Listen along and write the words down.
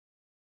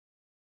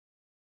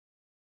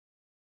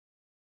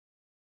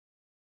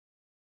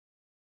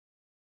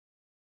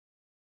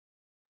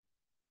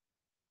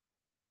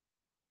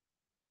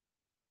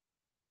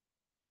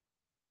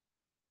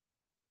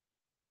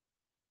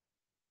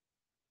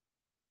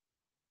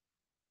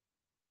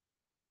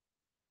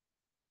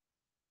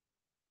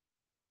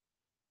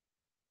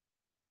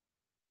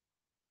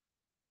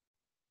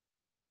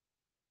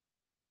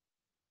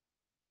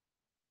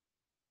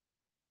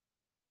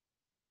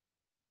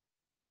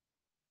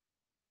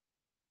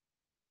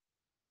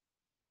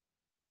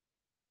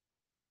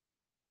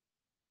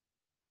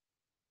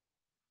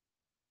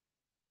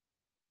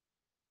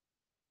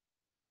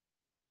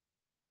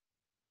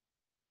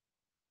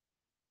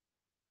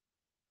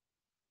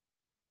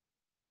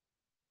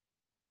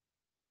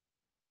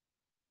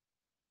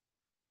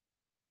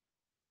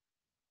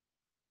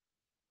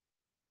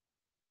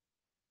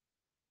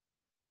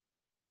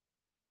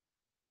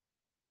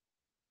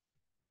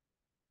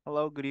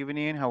Hello, good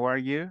evening. How are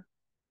you?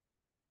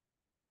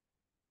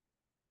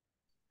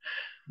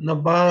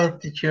 Not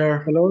bad, teacher.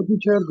 Hello,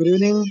 teacher. Good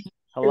evening.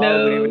 Hello,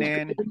 good Hello,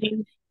 evening. good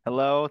evening.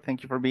 Hello,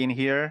 thank you for being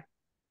here.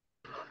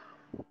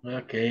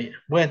 Okay.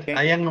 Well, Okay,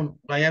 I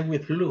am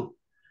with flu.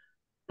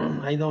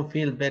 I don't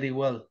feel very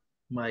well.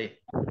 My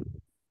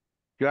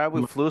you are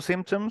with my flu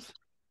symptoms?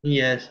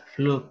 yes,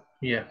 flu.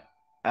 Yeah.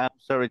 I'm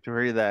sorry to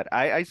hear that.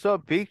 I saw a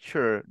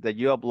picture that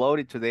you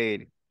uploaded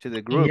today to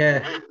the group.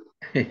 Yes.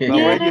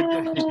 What were It's you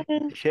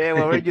doing? Yay! Yeah,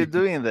 what were you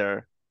doing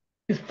there?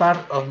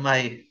 part of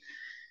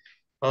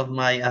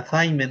my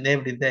assignment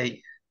every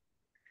day.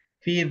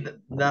 Feed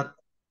that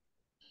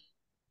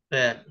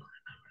uh,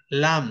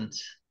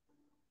 lambs.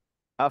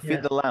 I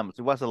feed Yes. the lambs.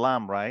 It was a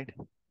lamb, right?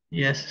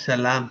 Yes, it's a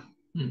lamb.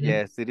 Mhm.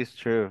 Yes, it is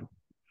true.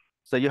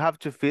 So you have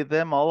to feed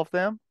them, all of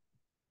them?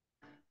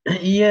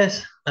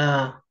 Yes.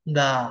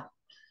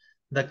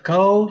 The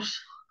cows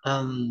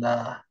and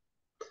the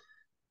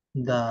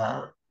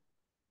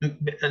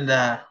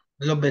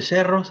los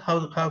becerros.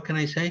 How can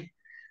I say?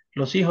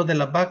 Los hijos de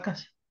las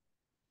vacas.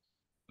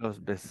 Los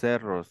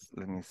becerros,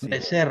 let me see.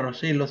 Becerros,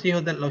 sí, los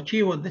hijos de los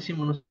chivos,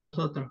 decimos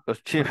nosotros, Los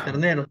los chivos.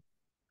 terneros.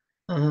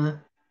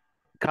 Ajá.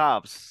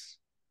 Calves.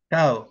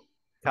 Cow,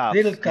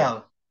 little Calves, yeah.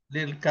 cow,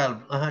 little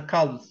calf, ajá,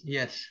 cows,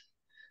 yes.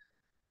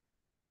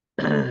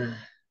 Okay,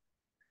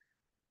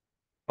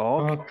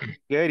 Okay.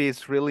 good.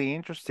 It's really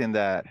interesting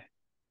that.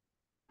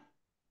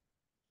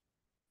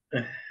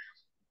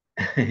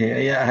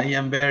 Yeah, I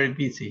am very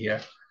busy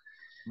here.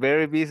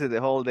 Very busy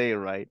the whole day,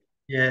 right?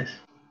 Yes.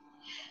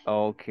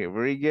 Okay,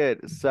 very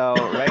good. So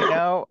right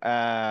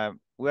now,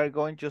 we are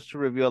going just to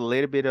review a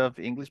little bit of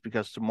English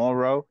because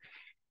tomorrow,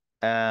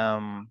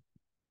 um,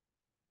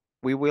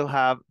 we will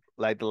have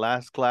like the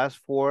last class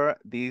for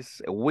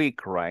this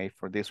week, right?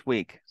 For this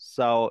week.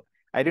 So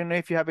I don't know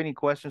if you have any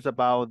questions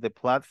about the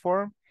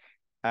platform.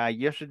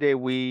 Yesterday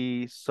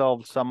we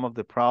solved some of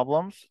the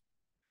problems.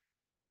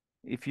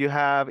 If you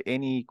have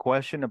any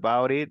question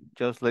about it,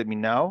 just let me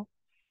know,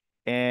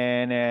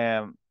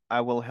 and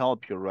I will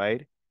help you,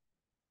 right?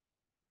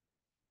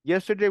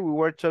 Yesterday we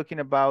were talking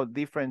about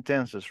different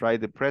tenses, right?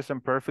 The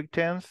present perfect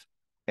tense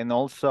and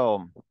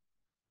also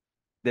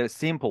the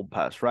simple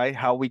past, right?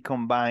 How we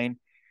combine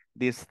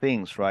these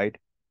things, right?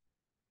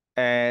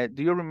 Do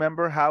you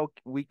remember how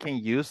we can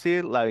use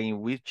it? Like in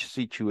which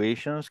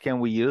situations can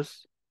we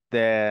use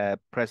the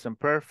present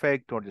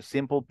perfect or the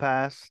simple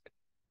past?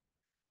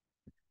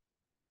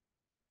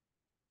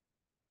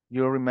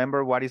 You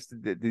remember what is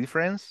the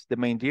difference, the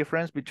main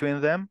difference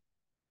between them?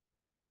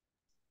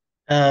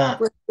 Uh,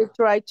 When we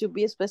try to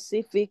be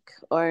specific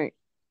or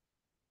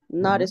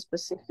not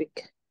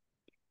specific.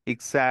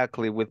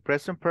 Exactly. With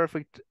present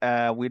perfect,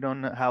 we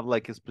don't have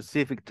like a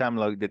specific time,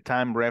 like the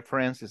time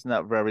reference is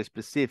not very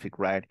specific,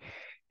 right?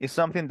 It's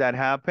something that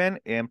happened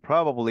and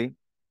probably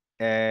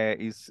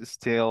is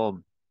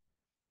still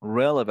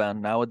relevant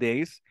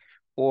nowadays,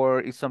 or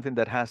it's something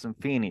that hasn't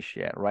finished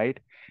yet, right?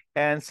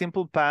 And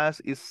simple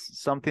past is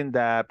something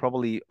that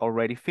probably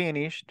already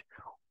finished,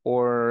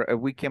 or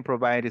we can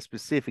provide a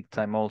specific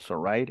time also,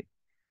 right?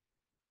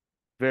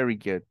 Very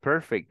good.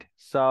 Perfect.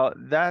 So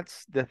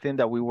that's the thing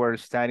that we were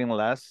studying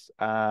last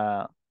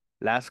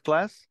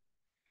class.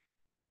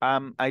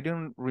 I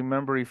don't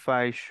remember if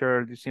I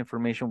shared this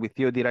information with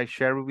you. Did I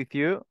share it with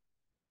you?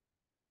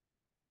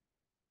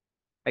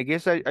 I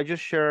guess I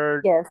just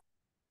shared Yes.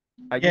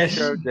 yes.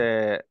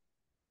 the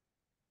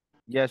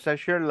yes, I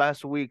shared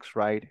last week's,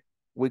 right?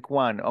 Week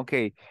one.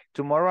 Okay.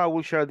 Tomorrow I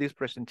will share this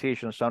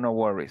presentation, so no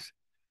worries.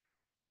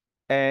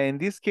 And in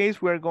this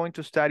case, we're going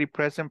to study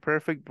present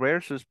perfect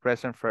versus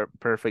present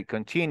perfect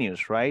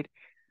continuous, right?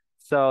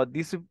 So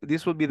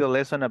this will be the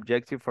lesson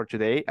objective for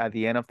today. At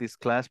the end of this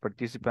class,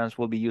 participants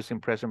will be using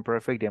present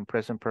perfect and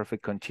present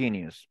perfect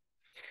continuous.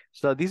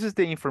 So this is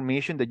the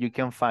information that you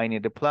can find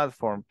in the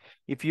platform.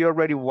 If you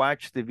already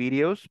watched the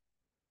videos,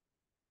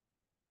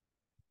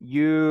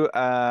 you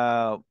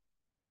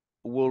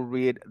will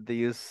read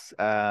this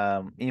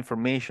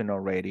information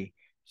already.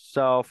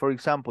 So for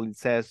example, it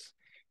says,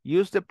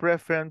 use the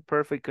present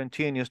perfect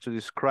continuous to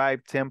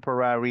describe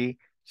temporary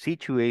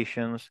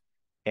situations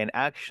and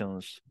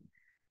actions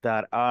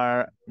that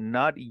are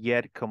not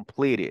yet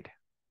completed.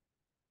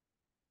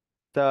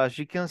 So as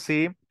you can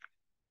see,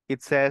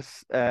 it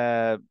says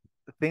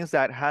things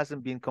that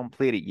hasn't been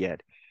completed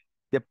yet.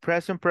 The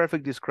present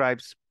perfect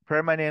describes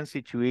permanent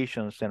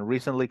situations and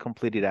recently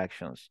completed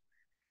actions.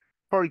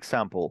 For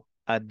example,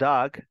 a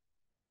dog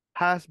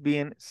has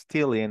been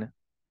stealing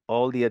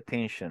all the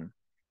attention.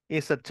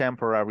 It's a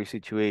temporary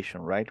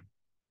situation, right?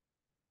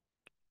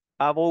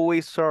 I've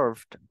always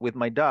served with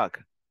my dog.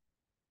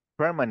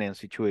 Permanent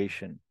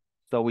situation.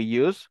 So we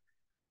use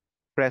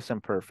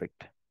present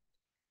perfect.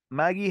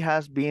 Maggie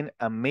has been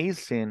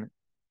amazing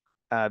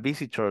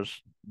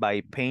visitors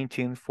by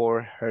painting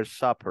for her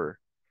supper.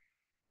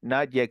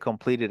 Not yet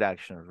completed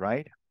actions,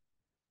 right?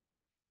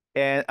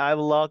 And I've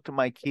locked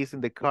my keys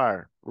in the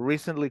car.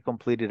 Recently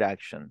completed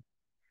action.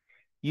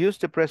 Use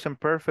the present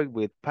perfect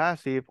with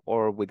passive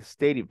or with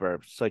stative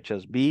verbs such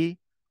as be,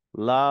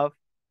 love,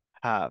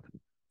 have.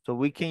 So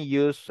we can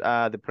use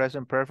the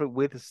present perfect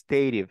with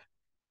stative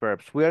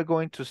verbs. We are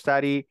going to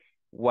study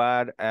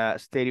what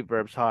stative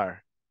verbs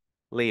are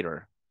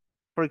later.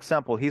 For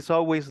example, he's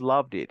always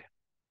loved it.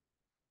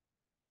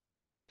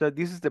 So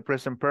this is the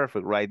present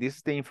perfect, right? This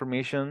is the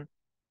information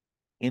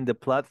in the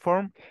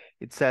platform.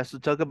 It says to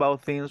talk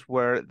about things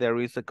where there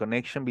is a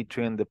connection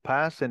between the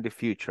past and the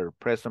future,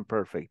 present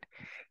perfect.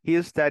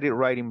 He started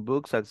writing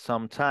books at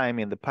some time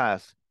in the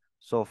past.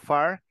 So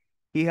far,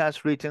 he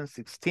has written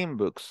 16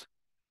 books.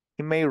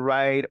 He may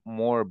write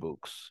more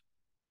books.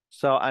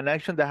 So an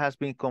action that has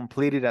been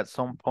completed at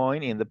some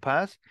point in the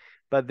past,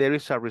 but there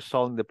is a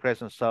result in the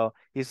present. So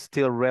it's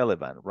still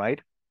relevant,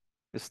 right?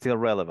 It's still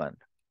relevant.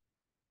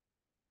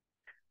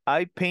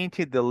 I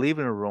painted the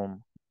living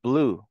room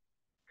blue.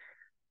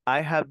 I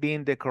have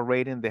been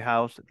decorating the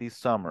house this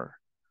summer.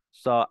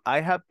 So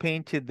I have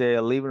painted the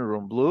living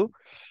room blue.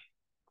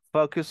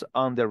 Focus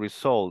on the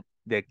result.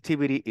 The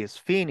activity is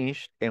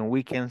finished and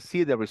we can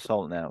see the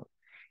result now.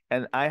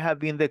 And I have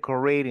been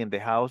decorating the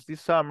house this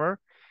summer.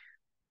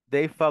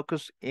 They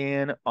focus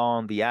in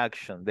on the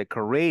action,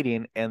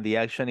 decorating, and the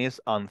action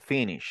is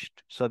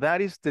unfinished. So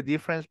that is the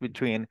difference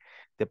between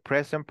the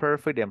present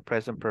perfect and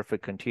present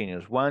perfect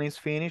continuous. One is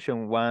finished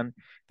and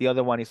the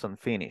other one is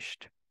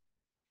unfinished.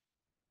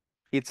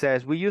 It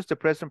says we use the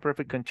present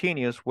perfect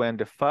continuous when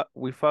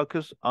we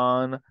focus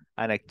on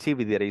an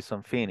activity that is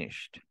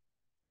unfinished.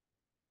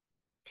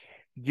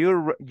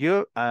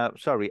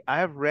 Sorry, I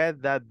have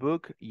read that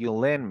book you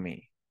lent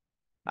me.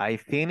 I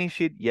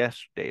finished it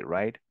yesterday,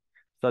 right?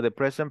 So the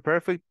present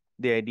perfect,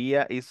 the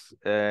idea is,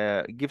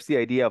 gives the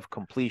idea of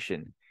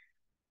completion.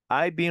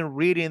 I've been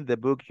reading the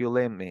book you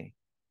lent me.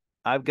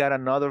 I've got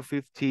another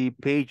 50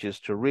 pages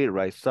to read,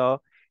 right?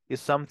 So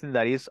it's something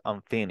that is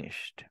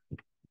unfinished.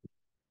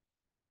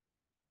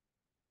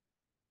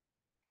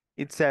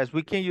 It says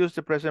we can use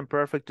the present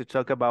perfect to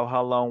talk about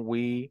how long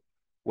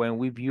when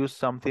we view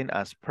something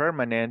as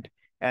permanent,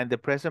 and the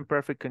present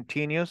perfect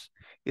continuous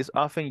is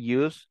often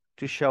used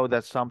to show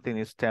that something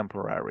is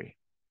temporary.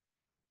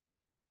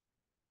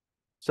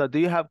 So do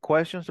you have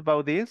questions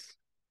about this?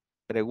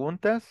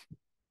 Preguntas?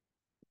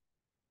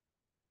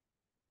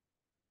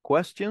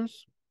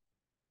 Questions?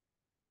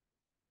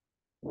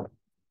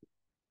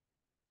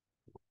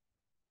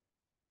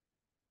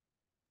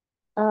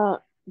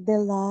 The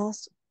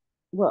last,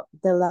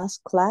 the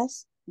last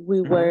class, we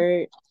Mhm.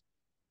 were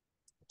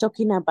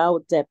talking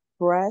about the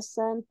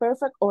present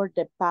perfect or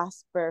the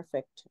past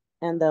perfect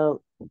and the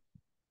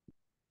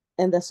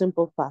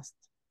simple past.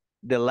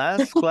 The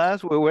last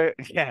class we were,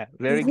 yeah,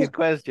 very good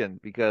question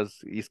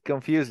because it's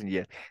confusing.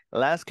 Yeah.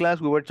 Last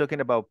class we were talking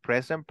about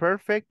present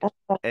perfect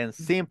and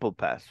simple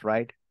past,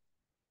 right?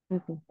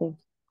 Okay, thank you.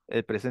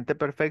 El presente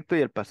perfecto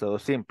y el pasado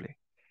simple.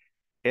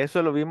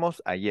 Eso lo vimos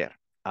ayer.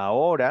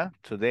 Ahora,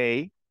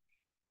 today,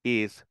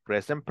 is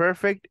present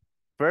perfect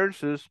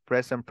versus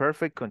present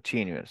perfect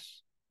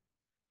continuous.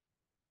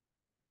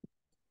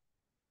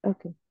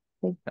 Okay,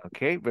 thank you.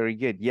 Okay, very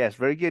good. Yes,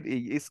 very good.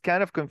 It's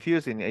kind of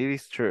confusing. It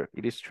is true.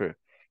 It is true.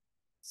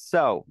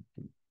 So,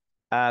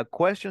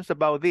 questions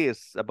about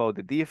this, about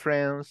the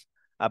difference,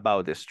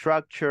 about the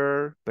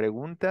structure,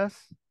 preguntas?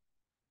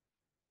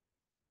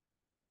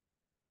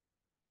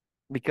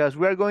 Because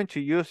we are going to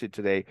use it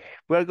today.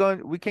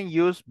 We can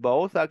use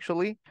both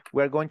actually.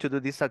 We are going to do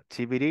this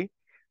activity.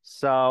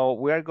 So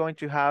we are going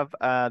to have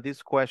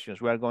these questions.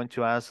 We are going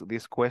to ask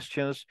these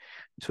questions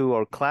to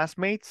our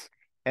classmates,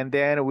 and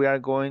then we are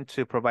going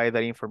to provide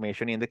that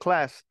information in the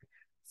class.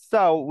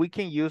 So we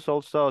can use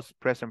also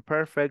present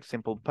perfect,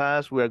 simple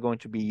past. We are going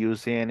to be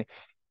using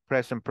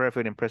present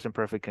perfect and present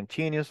perfect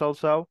continuous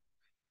also.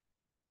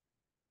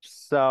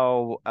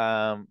 So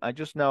I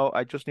just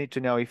need to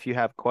know if you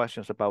have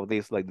questions about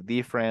this, like the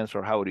difference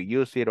or how to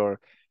use it, or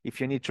if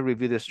you need to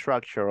review the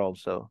structure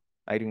also.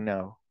 I don't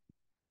know.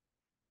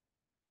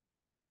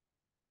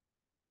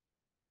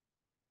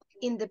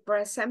 In the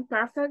present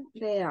perfect,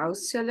 the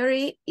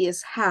auxiliary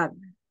is have.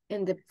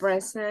 In the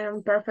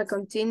present perfect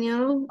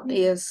continuous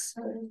is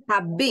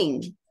have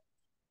been.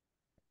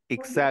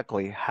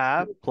 Exactly.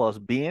 Have plus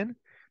been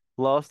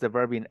plus the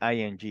verb in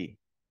ing.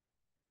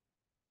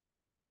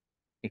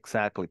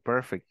 Exactly.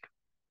 Perfect.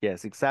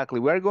 Yes, exactly.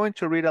 We're going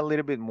to read a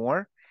little bit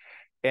more.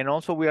 And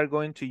also we are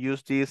going to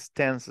use these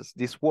tenses,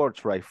 these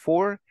words, right?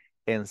 For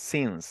and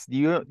since.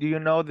 Do you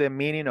know the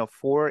meaning of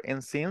for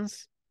and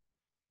since?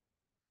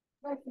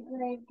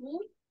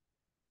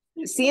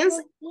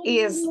 Since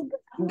is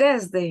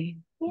desde.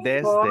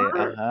 Desde,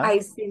 For, I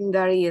think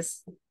that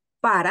is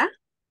para.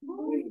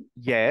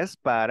 Yes,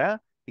 para,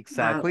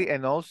 exactly.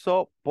 And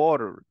also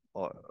por,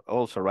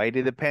 also, right?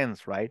 It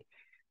depends, right?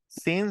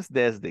 Since,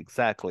 desde,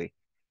 exactly.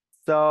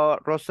 So,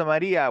 Rosa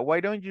Maria, why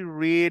don't you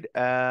read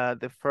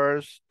the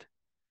first,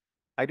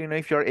 I don't know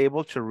if you're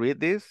able to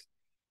read this.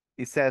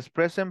 It says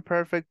present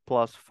perfect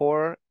plus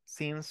for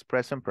since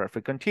present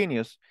perfect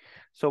continuous.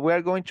 So we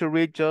are going to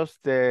read just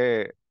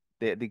the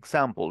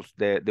examples,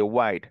 the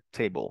white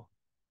table.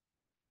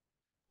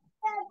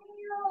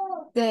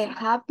 They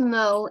have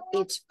known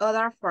each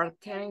other for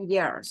 10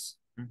 years.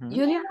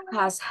 Julia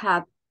has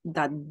had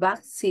that bag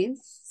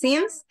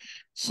since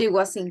she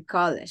was in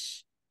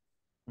college.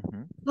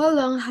 Mhm. How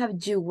long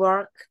have you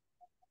worked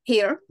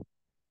here?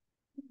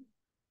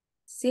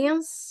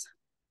 Since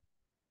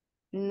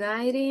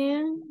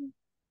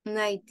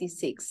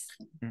 1996.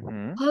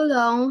 Mhm. How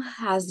long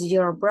has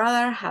your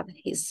brother had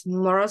his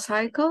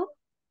motorcycle?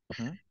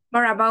 Mhm.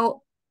 For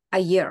about a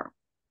year.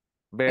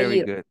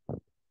 Very good.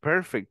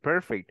 Perfect,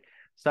 perfect.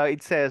 So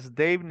it says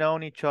they've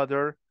known each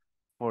other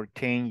for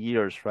 10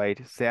 years,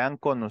 right? Se han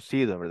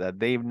conocido, ¿verdad?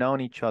 They've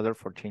known each other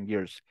for 10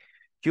 years.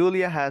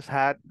 Julia has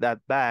had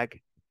that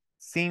bag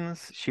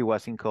since she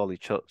was in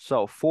college.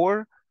 So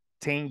for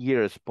 10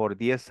 years, por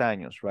 10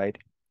 años, right?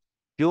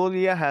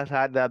 Julia has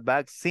had that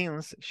bag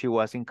since she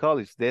was in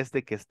college,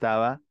 desde que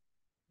estaba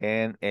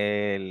en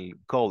el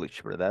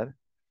college, ¿verdad?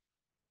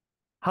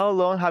 How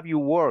long have you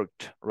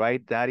worked,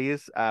 right? That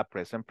is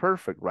present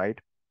perfect, right?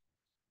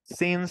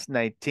 Since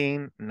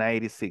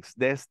 1996,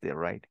 desde,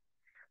 right?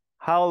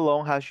 How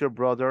long has your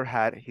brother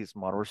had his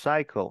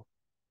motorcycle?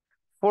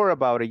 For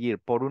about a year,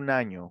 por un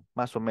año,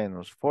 más o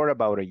menos, for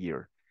about a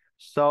year.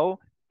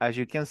 So, as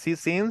you can see,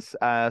 since,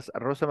 as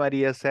Rosa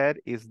María said,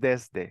 is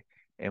desde.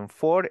 And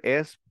for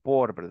es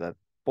por, ¿verdad?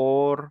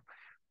 Por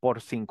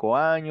 5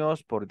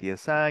 años, por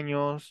 10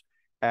 años,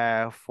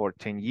 for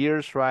 10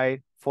 years,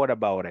 right? For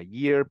about a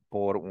year,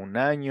 por un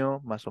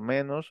año, más o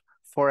menos.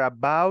 For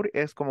about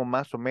es como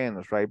más o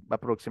menos, right?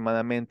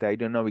 Aproximadamente, I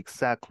don't know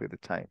exactly the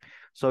time.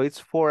 So it's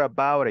for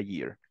about a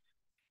year.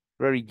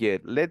 Very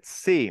good. Let's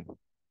see.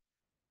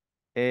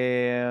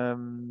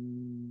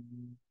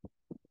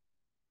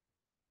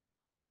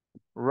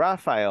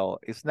 Rafael,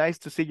 it's nice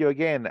to see you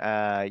again.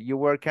 You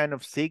were kind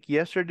of sick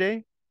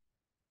yesterday.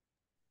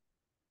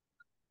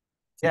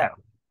 Yeah,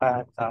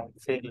 but I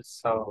feel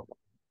so.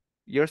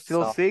 You're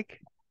still So,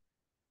 sick?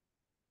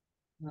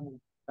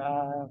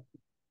 uh,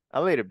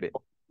 A little bit.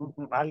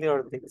 a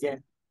little bit, yeah.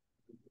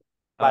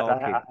 But Oh,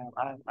 okay.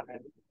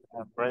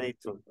 I'm ready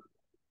to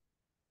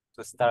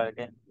start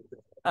again.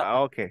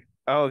 Okay.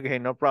 Okay,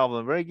 no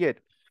problem. Very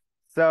good.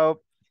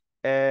 So,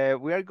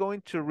 we are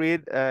going to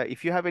read,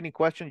 if you have any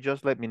questions,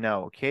 just let me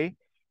know, okay?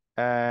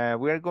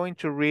 We are going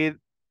to read,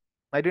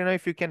 I don't know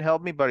if you can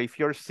help me, but if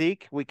you're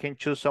sick, we can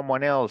choose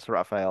someone else,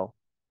 Rafael.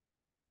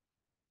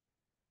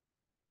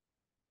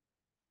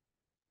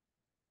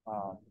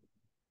 Um,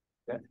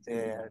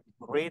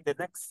 read the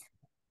next.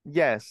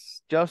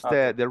 Yes, just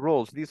Okay. the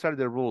rules. These are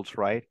the rules,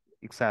 right?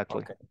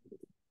 Exactly. Okay.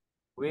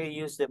 We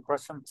use the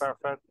present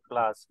perfect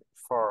plus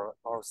for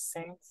or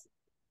since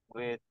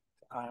with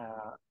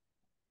Non-action.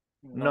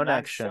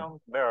 non-action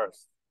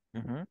verbs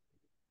Mhm.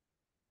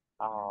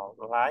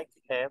 like,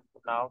 have,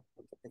 now,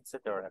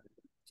 etc.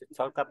 To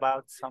talk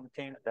about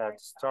something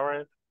that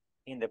started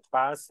in the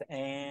past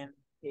and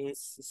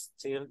is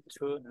still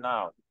true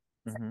now.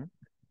 Mhm.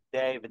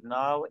 They've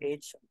known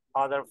each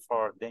other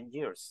for 10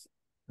 years.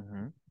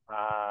 Mhm.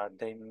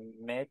 They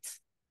met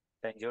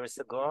 10 years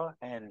ago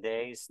and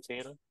they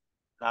still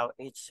know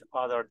each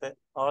other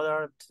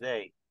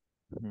today.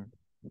 Mhm.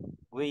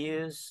 We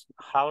use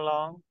how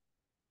long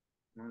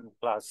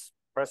plus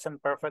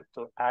present perfect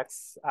to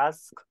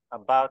ask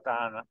about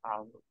an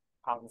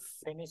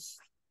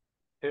unfinished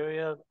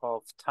period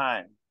of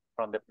time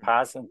from the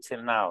past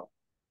until now.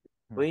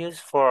 We use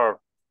for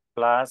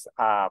plus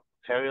a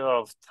period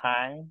of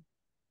time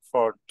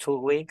for 2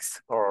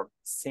 weeks or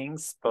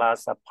since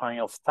plus a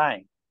point of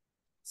time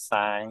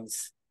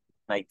since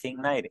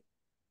 1990.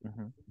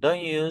 Mhm.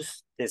 Don't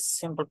use the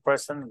simple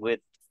present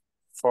with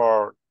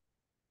for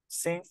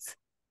since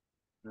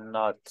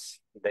not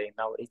they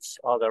know each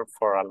other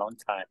for a long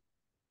time.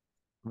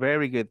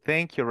 Very good.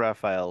 Thank you,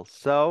 Rafael.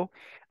 So,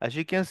 as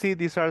you can see,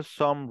 these are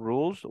some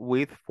rules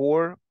with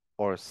for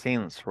or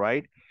since,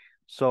 right?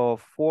 So,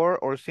 for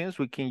or since,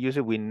 we can use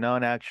it with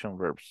non-action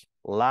verbs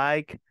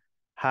like,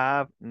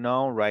 have,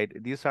 known, right?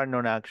 These are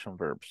non-action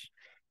verbs.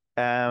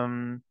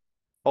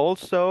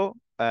 Also,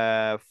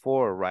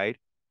 for, right?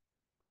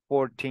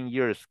 For 10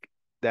 years,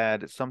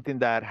 that something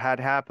that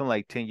had happened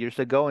like 10 years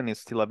ago and is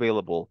still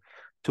available.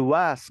 To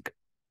ask,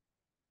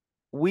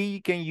 we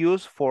can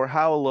use for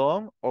how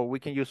long, or we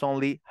can use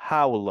only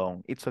how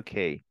long. It's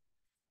okay.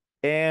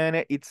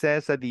 And it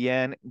says at the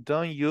end,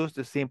 don't use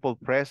the simple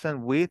present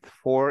with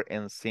for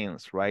and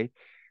since, right?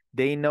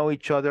 They know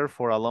each other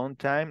for a long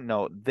time.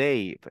 No,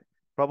 they've.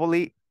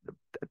 Probably,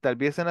 tal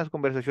vez en las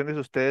conversaciones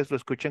ustedes lo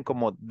escuchen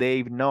como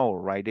they've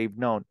known, right? They've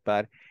known,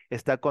 but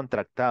está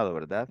contractado,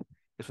 ¿verdad?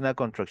 Es una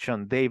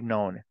contracción, they've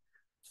known.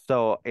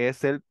 So,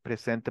 es el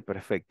presente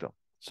perfecto.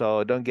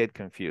 So, don't get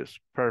confused.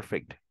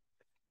 Perfect.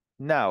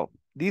 Now,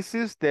 this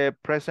is the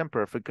present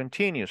perfect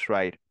continuous,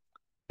 right?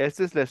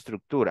 Esta es la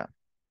estructura.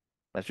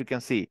 As you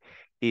can see,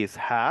 is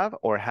have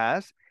or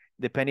has,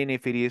 depending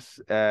if it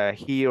is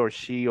he or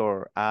she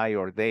or I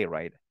or they,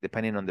 right?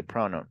 Depending on the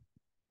pronoun.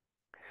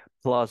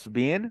 Plus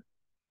been,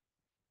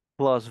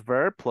 plus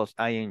verb, plus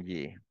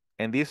ing.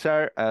 And these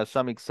are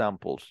some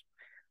examples.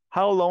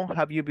 How long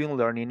have you been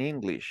learning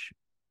English?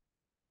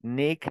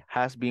 Nick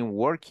has been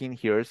working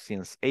here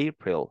since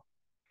April.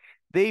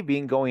 They've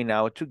been going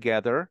out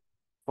together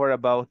for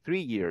about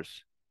 3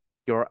 years.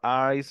 Your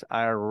eyes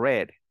are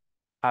red.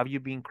 Have you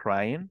been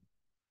crying?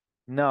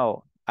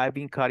 No, I've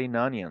been cutting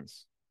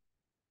onions.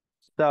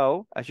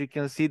 So, as you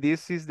can see,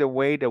 this is the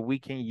way that we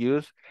can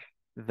use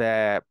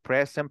the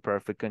present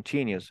perfect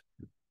continuous.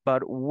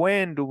 But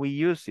when do we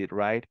use it,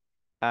 right?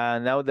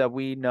 Now that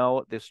we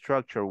know the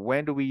structure,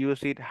 when do we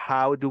use it?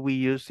 How do we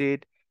use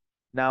it?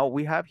 Now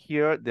we have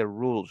here the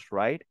rules,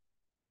 right?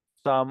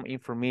 Some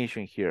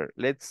information here.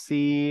 Let's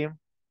see.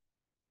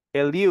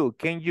 Eliu,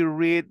 can you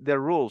read the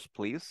rules,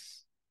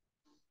 please?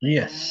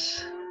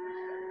 Yes.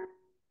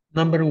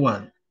 Number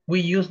 1,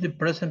 we use the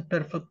present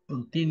perfect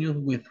continuous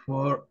with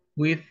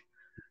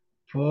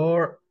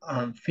for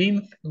and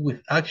things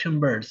with action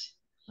verbs,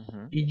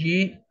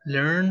 e.g.,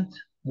 learned,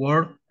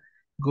 work,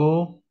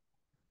 go,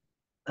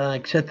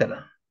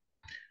 etc.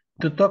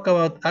 To talk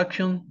about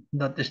actions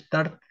that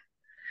start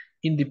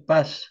in the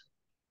past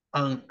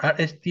and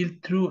are still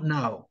true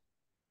now.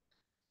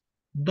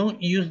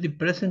 Don't use the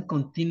present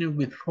continuous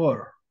with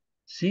for,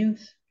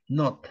 since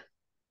not.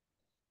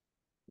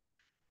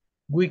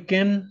 We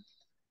can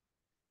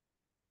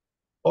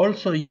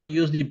also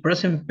use the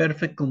present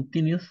perfect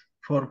continuous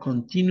for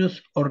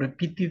continuous or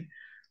repeated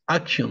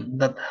action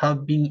that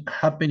have been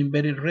happening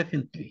very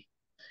recently.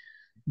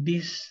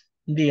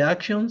 The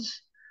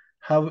actions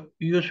have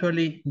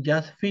usually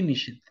just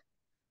finished.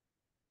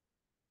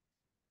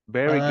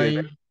 Very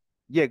good.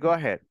 Yeah, go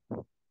ahead.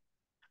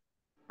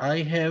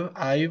 I have,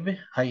 I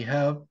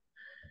have,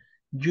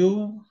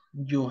 you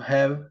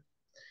have,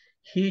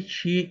 he,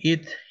 she,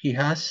 it, he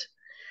has,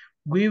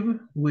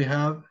 we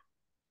have,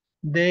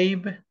 they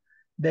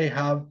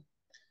have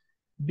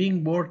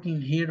been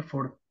working here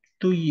for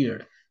 2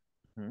 years.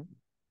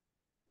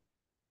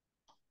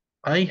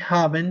 I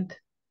haven't,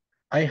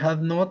 I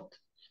have not,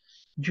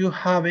 you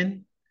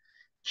haven't,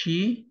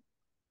 she,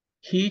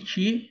 he,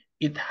 she,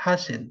 it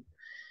hasn't.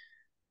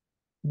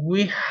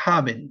 We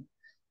haven't,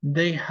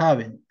 they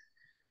haven't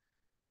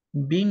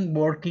been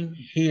working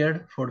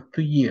here for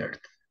 2 years.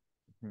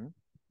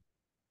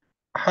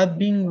 Have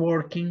been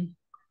working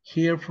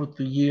here for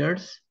 2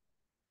 years?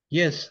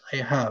 Yes, I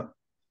have.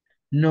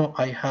 No,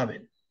 I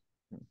haven't.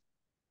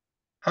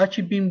 Has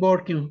she been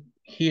working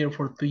here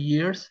for 2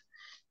 years?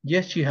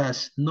 Yes, she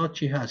has. No,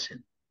 she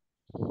hasn't.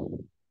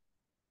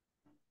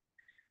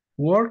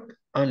 Work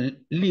and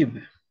live.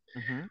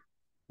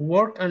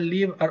 Work and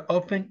live are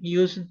often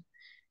used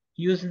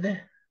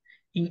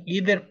in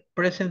either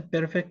present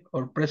perfect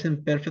or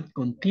present perfect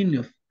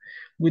continuous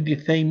with the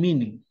same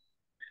meaning.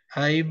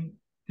 I've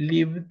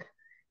lived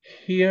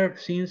here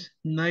since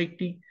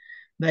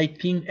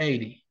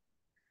 1980.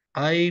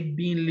 I've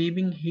been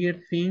living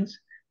here since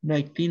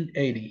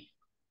 1980.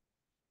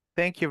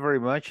 Thank you very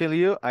much,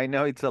 Eliu. I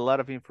know it's a lot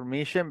of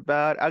information,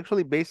 but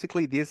actually,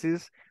 basically, this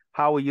is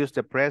how we use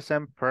the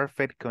present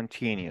perfect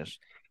continuous.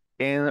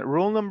 In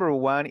rule number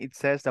 1, it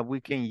says that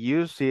we can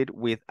use it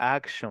with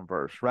action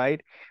verbs,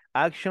 right?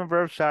 Action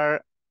verbs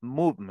are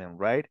movement,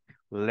 right?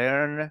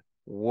 Learn,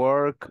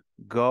 work,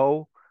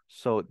 go.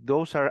 So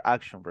those are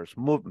action verbs,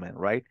 movement,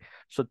 right?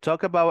 So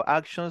talk about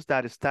actions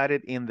that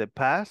started in the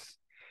past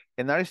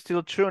and are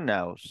still true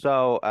now.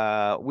 So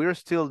we're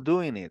still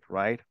doing it,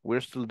 right?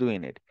 We're still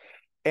doing it.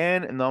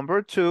 And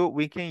number 2,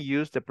 we can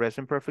use the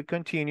present perfect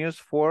continuous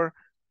for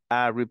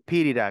a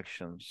repeated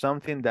action,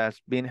 something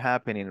that's been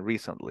happening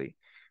recently.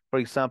 For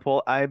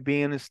example, I've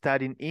been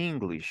studying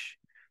English.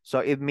 So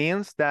it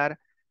means that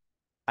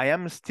I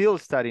am still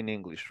studying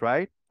English,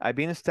 right? I've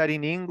been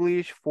studying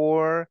English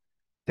for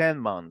 10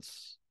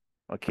 months.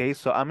 Okay,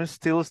 so I'm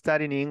still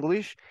studying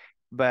English,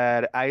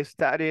 but I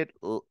started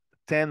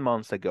 10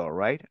 months ago,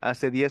 right?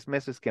 Hace 10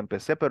 meses que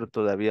empecé, pero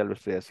todavía lo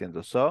estoy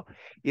haciendo. So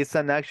it's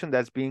an action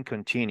that's being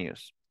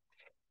continuous.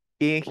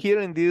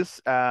 Here in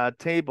this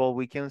table,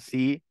 we can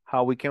see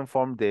how we can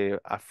form the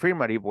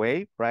affirmative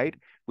way, right?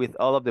 With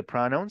all of the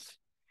pronouns.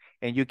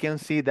 And you can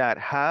see that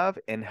have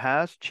and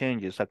has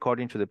changes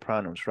according to the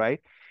pronouns,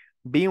 right?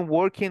 Being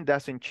working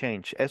doesn't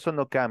change. Eso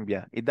no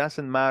cambia. It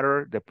doesn't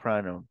matter the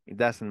pronoun. It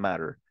doesn't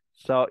matter.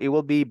 So it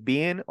will be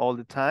being all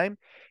the time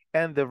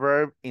and the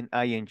verb in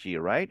ing,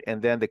 right?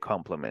 And then the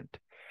complement.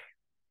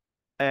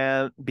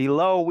 And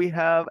below we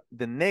have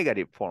the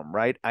negative form,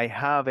 right? I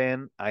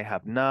haven't, I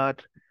have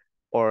not,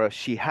 or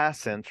she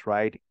hasn't,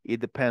 right? It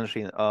depends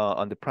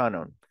on the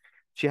pronoun.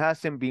 She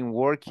hasn't been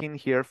working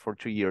here for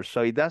 2 years.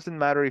 So it doesn't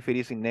matter if it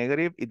is in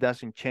negative, it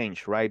doesn't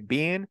change, right?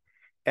 Being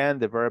and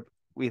the verb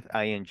with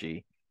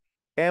ing.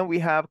 And we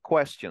have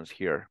questions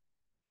here.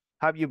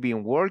 Have you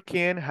been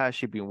working? Has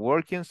she been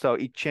working? So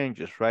it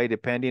changes, right?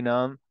 Depending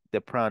on the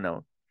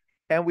pronoun.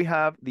 And we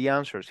have the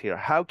answers here.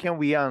 How can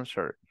we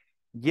answer?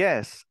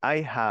 Yes,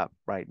 I have,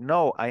 right?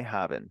 No, I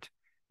haven't.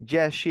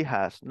 Yes, she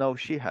has. No,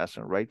 she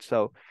hasn't, right?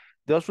 So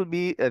those would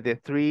be the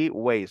 3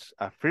 ways: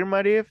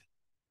 affirmative,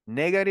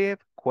 negative,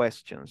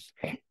 questions.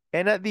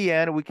 And at the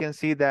end, we can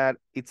see that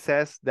it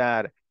says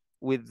that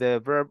with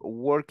the verb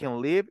work and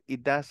live,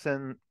 it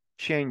doesn't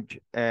change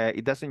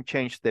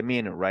the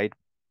meaning, right?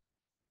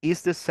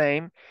 It's the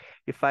same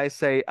if I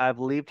say I've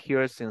lived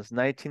here since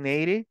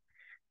 1980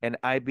 and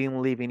I've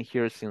been living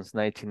here since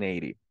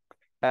 1980.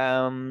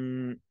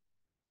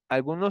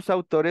 algunos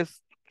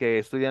autores que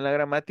estudian la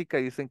gramática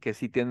dicen que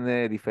sí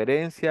tiene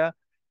diferencia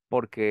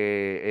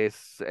porque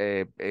es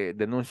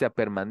denuncia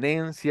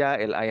permanencia,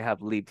 el I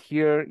have lived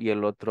here y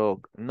el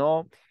otro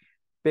no.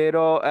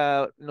 Pero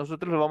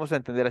nosotros lo vamos a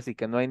entender así,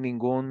 que no hay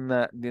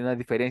ninguna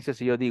diferencia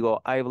si yo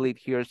digo I've lived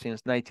here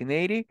since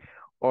 1980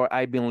 or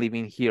I've been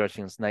living here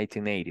since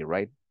 1980,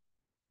 right?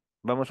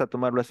 Vamos a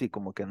tomarlo así,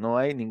 como que no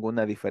hay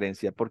ninguna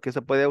diferencia, porque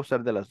se puede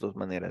usar de las dos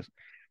maneras.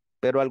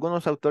 Pero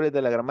algunos autores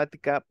de la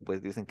gramática,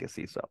 pues dicen que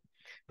sí. So,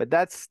 but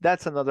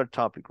that's another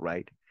topic,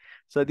 right?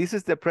 So this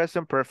is the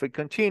present perfect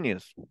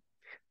continuous.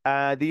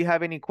 Do you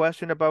have any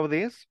question about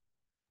this?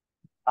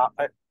 Ah,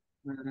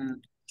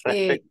 mm,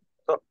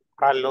 respecto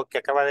a lo que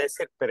acaba de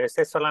decir, pero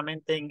ese es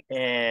solamente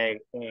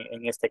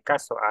en este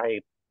caso,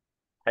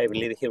 I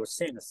believe here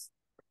since,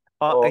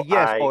 o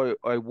Yes, or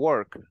I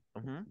work.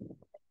 Mhm.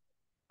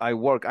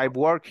 I've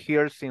worked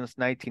here since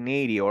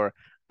 1980, or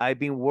I've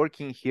been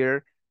working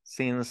here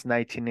since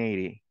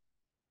 1980.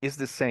 It's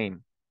the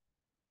same.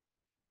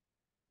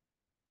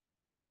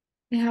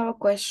 I have a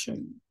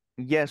question.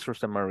 Yes,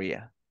 Rosa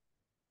Maria.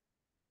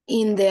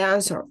 In the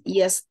answer,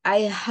 yes,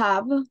 I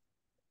have,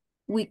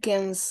 we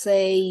can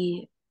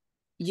say,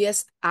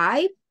 yes,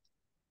 I.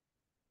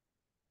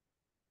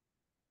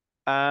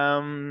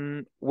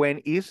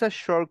 When it's a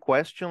short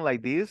question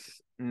like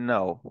this,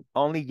 no,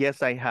 only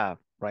yes, I have,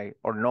 right?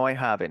 Or no, I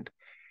haven't.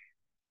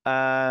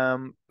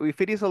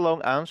 If it is a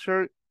long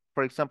answer,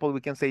 for example,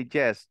 we can say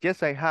yes,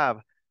 I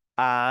have.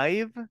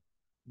 I've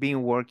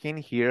been working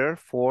here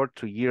for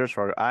 2 years,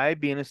 or I've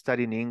been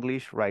studying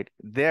English, right?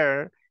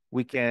 There,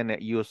 we can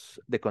use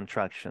the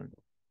contraction.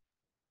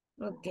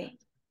 Okay.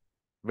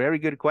 Very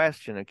good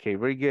question. Okay,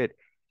 very good.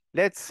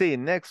 Let's see,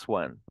 next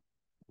one.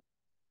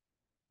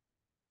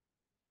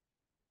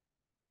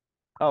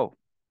 Oh,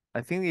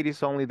 I think it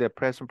is only the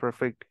present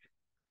perfect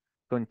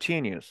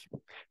continuous.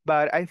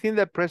 But I think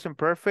that present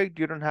perfect,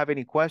 you don't have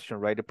any question,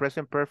 right? The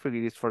present perfect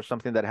is for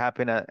something that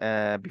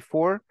happened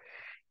before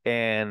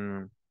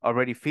and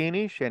already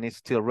finished and it's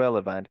still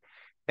relevant.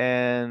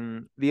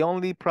 And the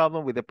only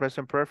problem with the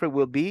present perfect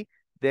will be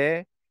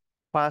the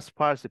past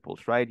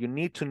participles, right? You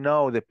need to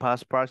know the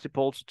past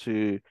participles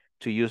to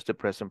use the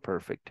present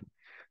perfect.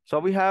 So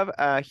we have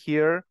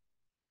here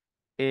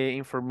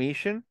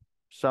information,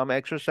 some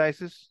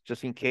exercises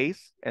just in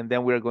case, and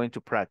then we're going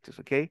to practice,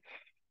 okay?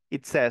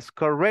 It says,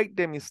 correct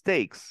the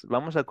mistakes.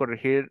 Vamos a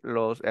corregir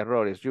los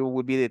errores. You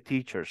will be the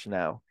teachers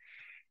now.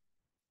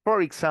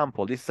 For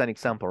example, this is an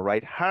example,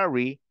 right?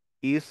 Harry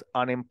is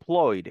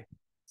unemployed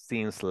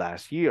since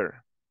last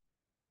year.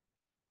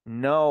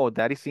 No,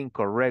 that is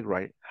incorrect,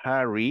 right?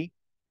 Harry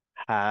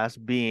has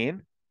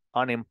been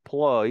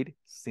unemployed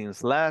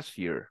since last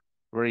year.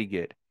 Very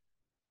good.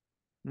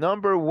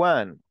 Number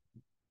one,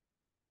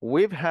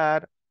 we've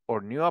had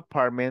our new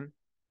apartment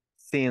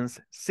since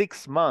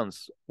 6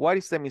 months. What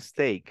is the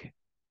mistake?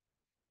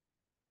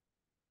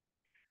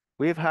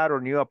 We've had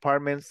our new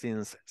apartment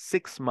since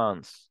 6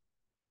 months.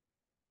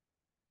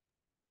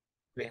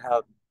 we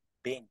have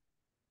been.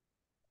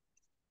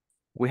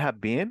 We have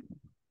been?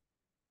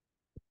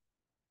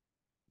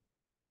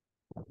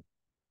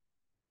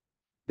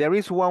 There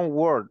is one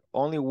word,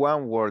 only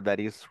one word that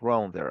is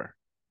wrong there.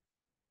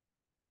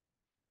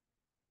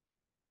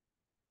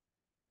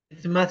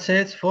 It must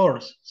says for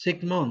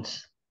 6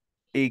 months.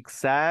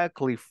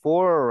 Exactly,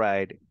 4,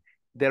 right?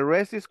 The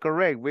rest is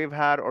correct. We've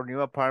had our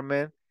new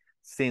apartment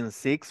since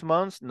 6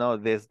 months. No,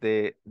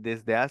 desde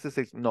hace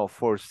 6, no,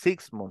 for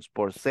 6 months,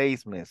 por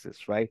 6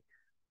 meses, right?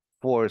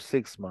 For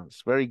 6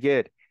 months. Very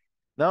good.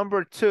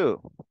 Number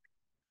 2.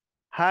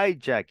 Hi,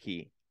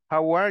 Jackie.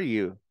 How are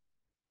you?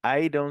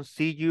 I don't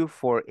see you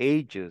for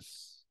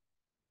ages.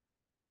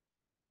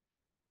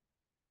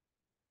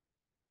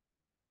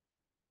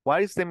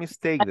 What is the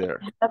mistake there?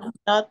 I have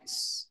not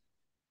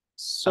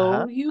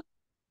saw you.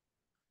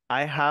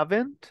 I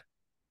haven't.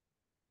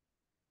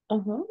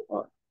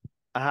 Uh-huh.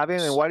 I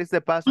haven't. And what is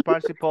the past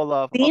participle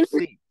of Seen.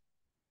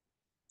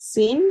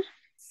 see?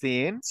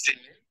 Seen Seen.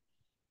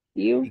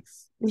 you.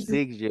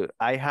 Six you.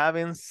 I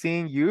haven't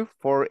seen you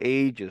for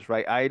ages,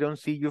 right? I don't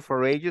see you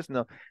for ages.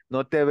 No,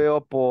 no te veo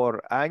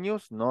por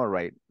años. No,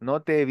 right? No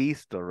te he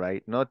visto,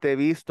 right? No te he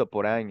visto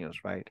por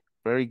años, right?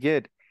 Very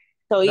good.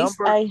 So it's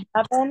Number, I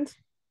haven't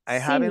I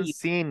seen haven't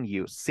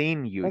you.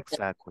 seen you, Okay.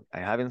 exactly. I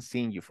haven't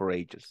seen you for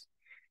ages.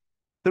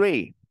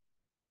 3.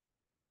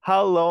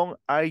 How long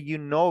are you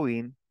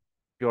knowing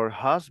your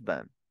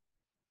husband?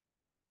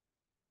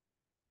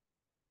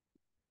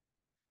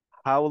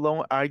 How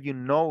long are you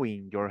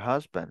knowing your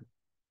husband?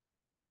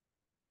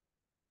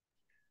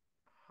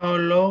 How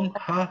long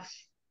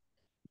has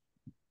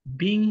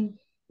been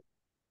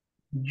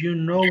you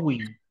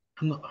knowing?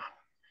 No,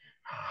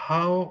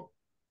 how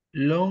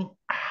long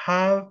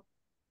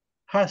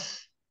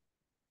has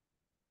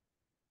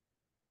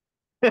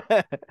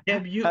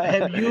have you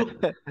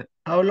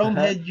how long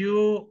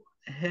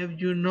have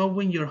you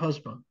knowing your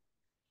husband?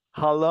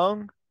 How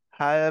long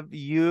have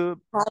you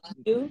Have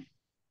you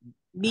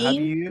have been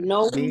you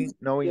knowing been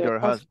knowing your your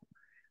husband?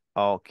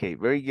 husband? Okay,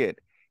 very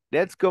good.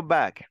 Let's go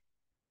back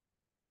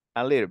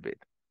a little bit.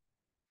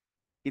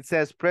 It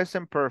says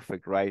present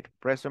perfect, right?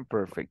 Present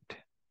perfect.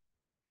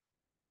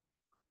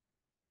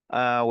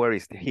 Where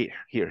is it?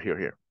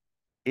 Here.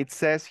 It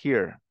says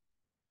here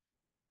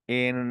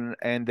in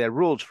the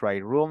rules,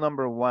 right? Rule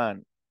number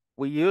 1,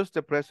 we use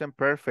the present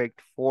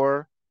perfect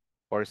for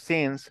or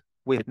since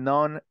with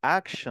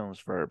non-actions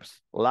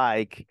verbs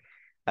like,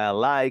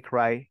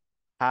 right?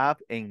 Have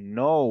and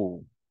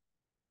know.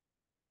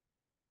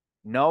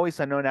 Know is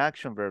a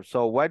non-action verb.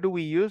 So why do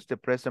we use the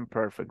present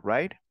perfect,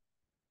 right?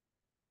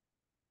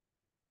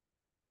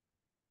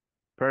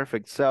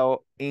 Perfect.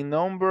 So in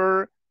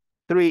number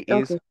 3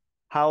 is, Okay.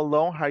 how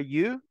long have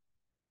you?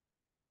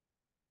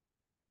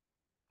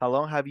 How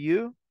long have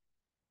you?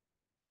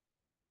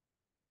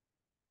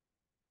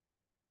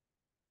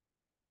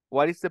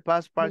 What is the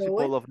past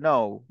participle of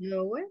know?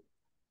 No way.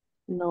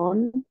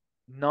 None.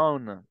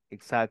 Known.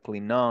 Exactly,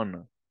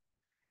 known.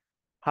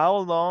 How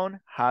long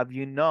have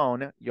you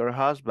known your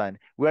husband?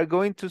 We are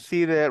going to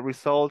see the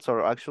results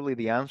or actually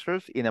the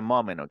answers in a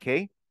moment,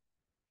 okay?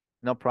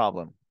 No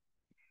problem.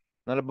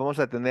 No las vamos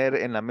a tener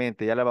en la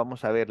mente, ya la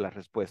vamos a ver las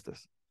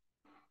respuestas.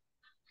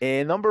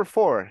 Number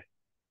 4,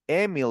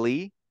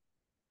 Emily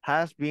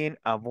has been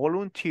a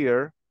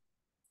volunteer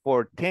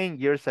for 10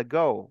 years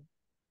ago.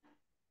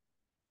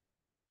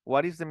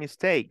 What is the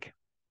mistake?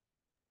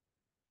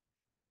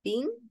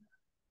 Been.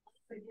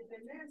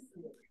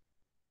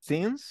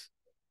 Since?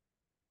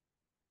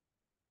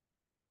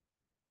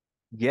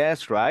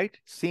 Yes, right?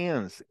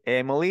 Since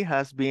Emily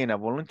has been a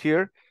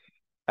volunteer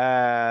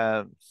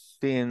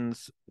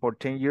since for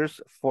 10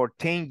 years,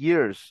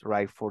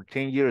 right? For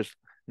 10 years,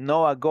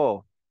 no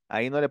ago.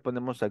 Ahí no le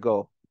ponemos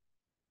ago.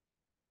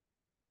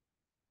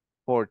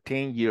 For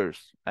 10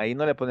 years. Ahí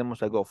no le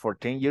ponemos ago. For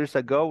 10 years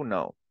ago,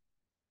 no.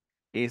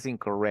 Is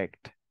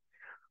incorrect.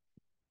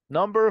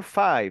 Number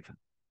 5,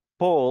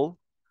 Paul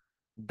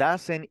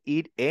doesn't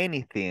eat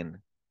anything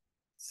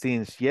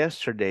since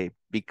yesterday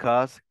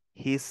because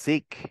he's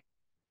sick.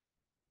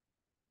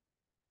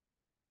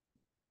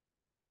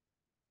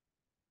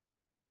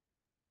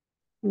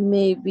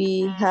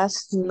 Maybe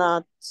has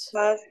not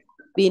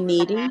been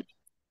eating.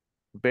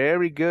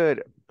 Very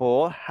good.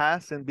 Paul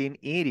hasn't been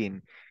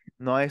eating.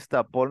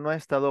 Paul no ha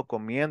estado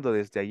comiendo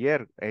desde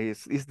ayer.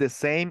 It's the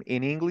same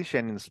in English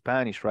and in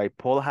Spanish, right?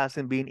 Paul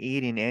hasn't been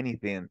eating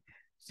anything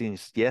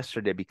since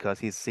yesterday because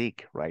he's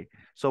sick, right?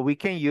 So we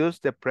can use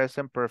the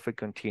present perfect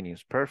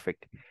continuous.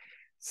 Perfect.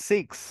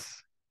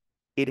 6,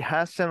 it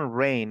hasn't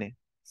rained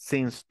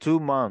since 2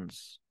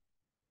 months.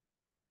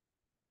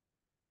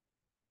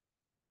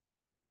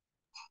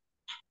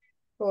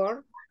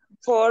 4.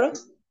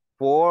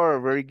 4,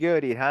 very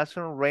good. It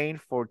hasn't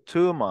rained for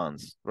 2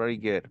 months. Very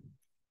good.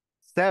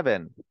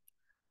 7,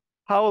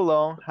 how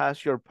long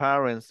has your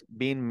parents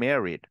been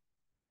married?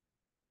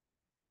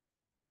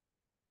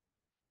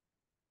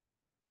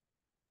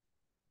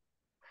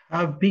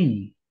 Have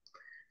been.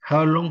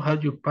 How long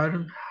have your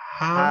parents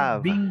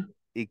have been?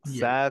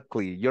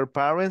 Exactly. Yeah. Your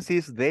parents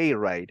is they,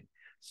 right?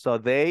 So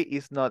they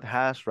is not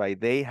has, right?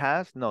 They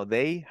has, no,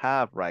 they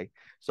have, right?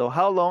 So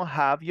how long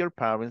have your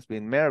parents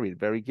been married?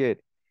 Very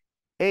good.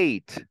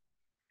 8,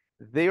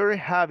 they're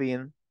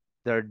having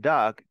their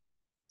dog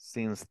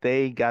since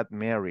they got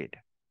married.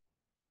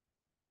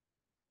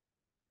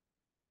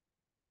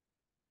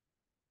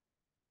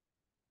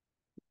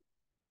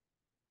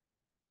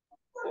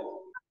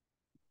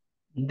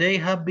 They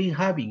have been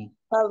having.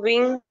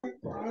 They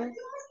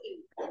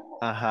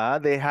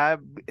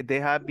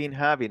have been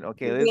having.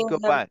 Okay, let's go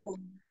back.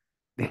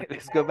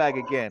 Let's go back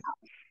again.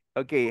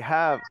 Okay,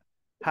 have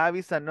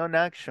is a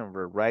non-action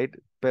verb, right?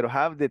 Pero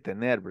have de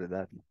tener,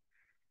 ¿verdad?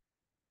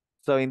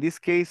 So in this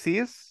case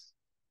is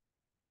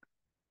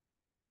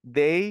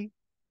they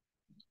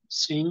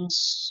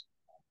Since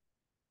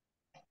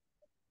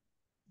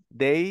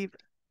they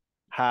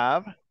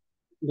have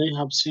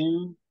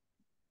seen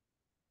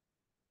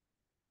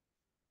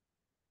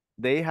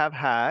they have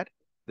had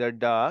their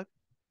dog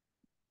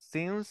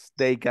since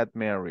they got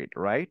married,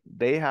 right?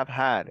 They have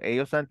had.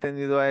 Ellos han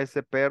tenido a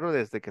ese perro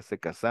desde que se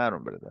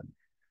casaron, ¿verdad?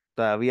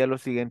 Todavía lo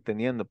siguen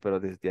teniendo,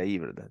 pero desde ahí,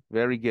 ¿verdad?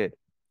 Very good.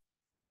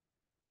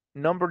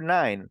 Number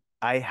 9,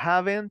 I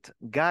haven't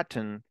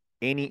gotten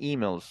any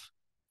emails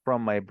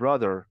from my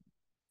brother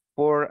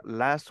for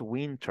last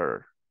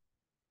winter.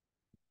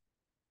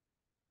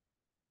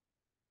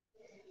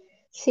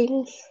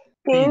 Since,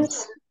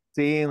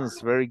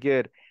 very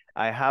good.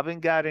 I haven't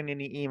gotten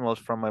any emails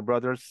from my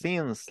brother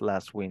since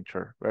last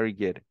winter. Very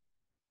good.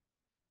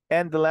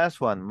 And the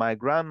last one, my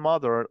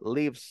grandmother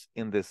lives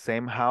in the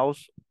same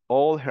house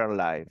all her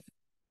life.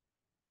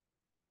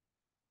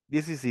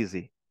 This is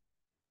easy.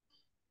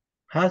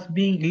 Has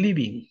been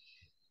living.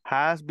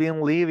 Has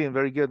been living,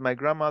 very good. My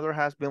grandmother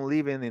has been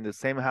living in the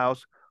same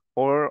house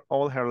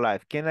all her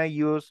life. Can I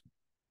use,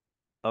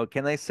 or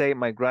can I say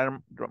my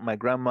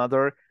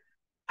grandmother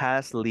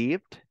has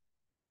lived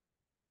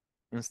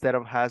instead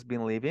of has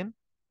been living?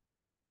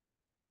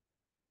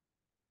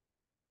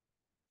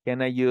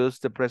 Can I use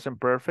the present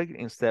perfect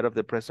instead of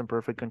the present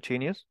perfect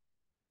continuous?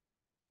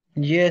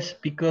 Yes,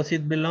 because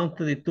it belongs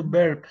to the two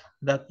verbs.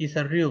 That is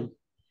a rule.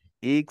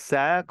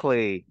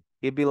 Exactly.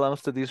 it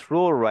belongs to this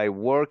rule, right?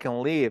 Work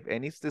and live,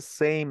 and it's the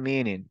same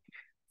meaning.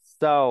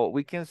 So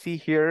we can see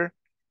here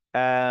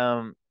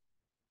the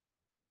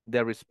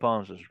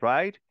responses,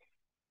 right?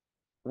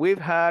 We've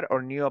had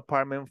our new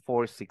apartment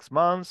for 6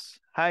 months.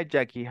 Hi,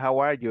 Jackie, how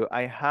are you?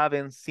 I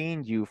haven't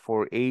seen you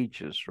for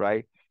ages,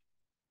 right?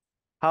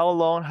 How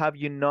long have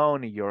you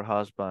known your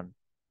husband?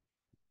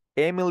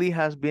 Emily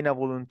has been a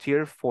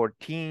volunteer for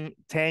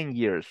 10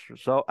 years.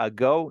 So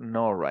ago,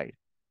 no, right?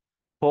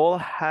 Paul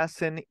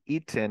hasn't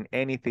eaten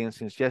anything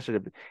since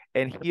yesterday.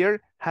 And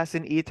here,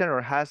 hasn't eaten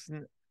or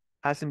hasn't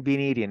been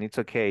eating. It's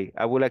okay.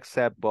 I will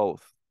accept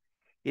both.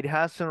 It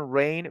hasn't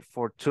rained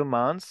for 2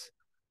 months.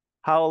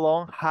 How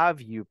long have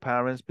you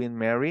parents been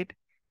married?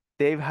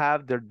 They've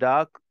had their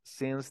dog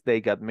since they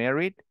got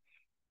married.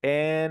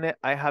 And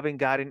I haven't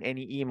gotten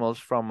any emails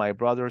from my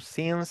brother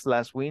since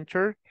last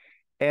winter.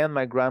 And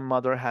my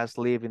grandmother has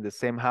lived in the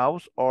same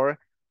house or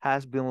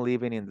has been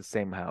living in the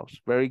same house.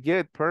 Very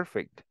good,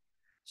 perfect.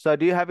 So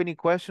do you have any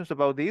questions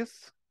about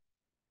this?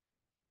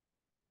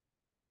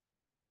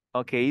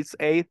 Okay, it's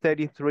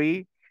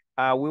 8:33.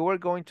 We were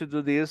going to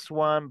do this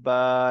one,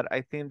 but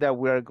I think that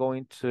we are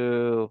going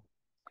to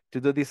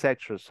do this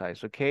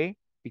exercise, okay?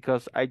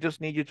 Because I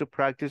just need you to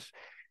practice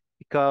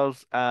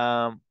because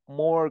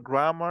more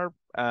grammar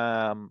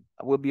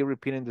will be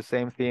repeating the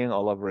same thing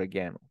all over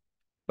again.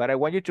 But I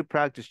want you to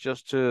practice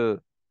just to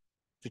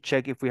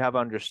check if we have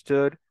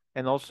understood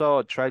and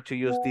also try to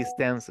use these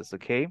tenses,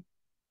 okay?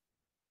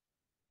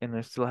 And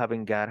I still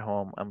haven't got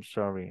home. I'm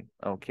sorry.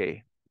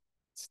 Okay.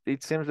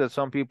 It seems that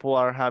some people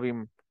are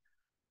having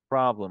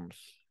problems.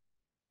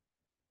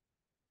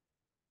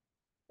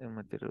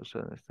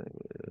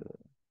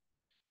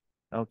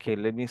 Okay,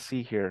 let me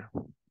see here.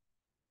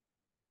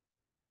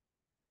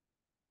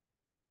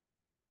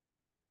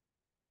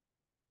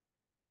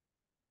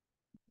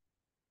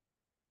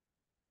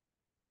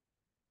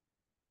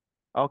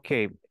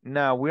 Okay,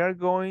 now we are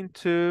going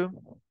to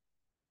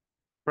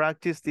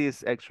practice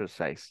this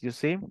exercise. You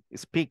see,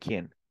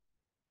 speaking.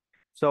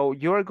 So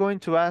you're going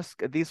to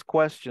ask these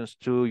questions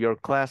to your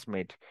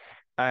classmate.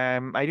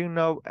 I don't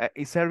know,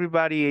 is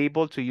everybody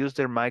able to use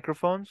their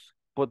microphones?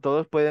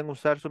 ¿Todos pueden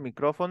usar su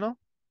micrófono?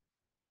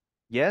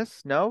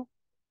 Yes, no?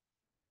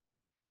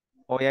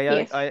 ¿O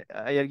Yes.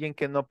 hay alguien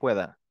que no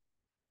pueda?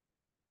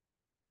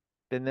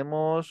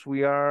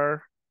 We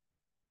are,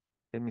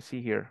 let me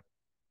see here.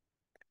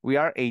 We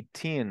are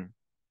 18.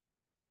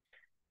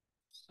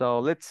 So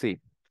let's see.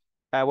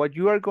 What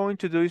you are going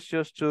to do is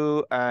just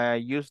to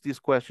use these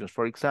questions.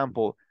 For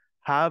example,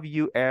 have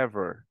you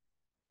ever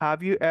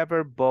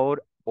bought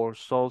or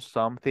sold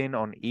something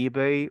on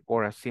eBay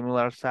or a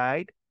similar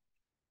site?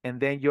 And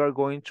then you are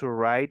going to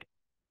write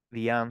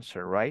the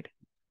answer, right?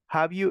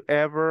 Have you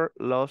ever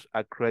lost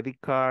a credit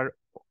card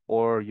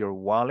or your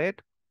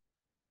wallet?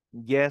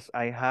 Yes,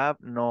 I have.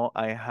 No,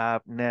 I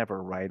have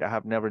never, right? I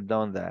have never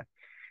done that.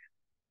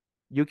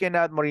 You can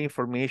add more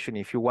information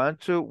if you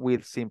want to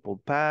with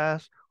simple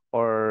past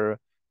or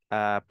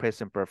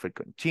present perfect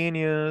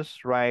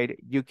continuous, right?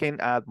 You can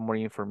add more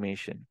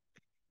information.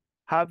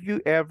 Have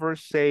you ever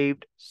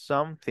saved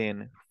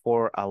something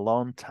for a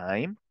long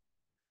time?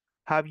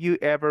 Have you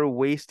ever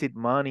wasted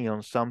money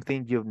on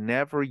something you've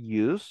never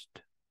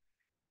used?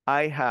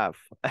 I have.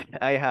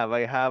 I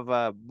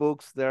have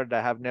books there that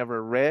I have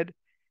never read.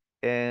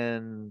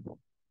 And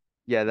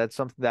yeah, that's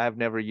something that I've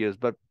never used.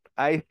 But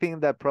I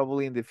think that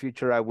probably in the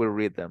future I will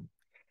read them.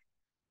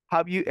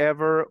 Have you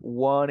ever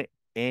won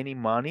any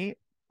money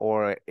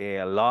or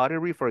a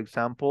lottery, for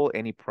example,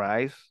 any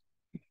prize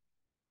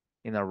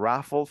in a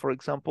raffle, for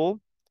example?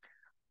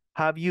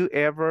 Have you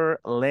ever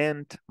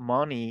lent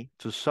money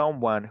to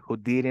someone who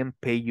didn't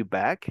pay you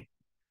back?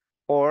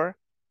 Or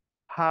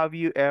have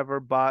you ever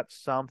bought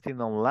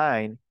something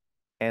online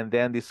and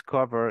then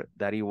discovered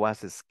that it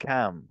was a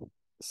scam?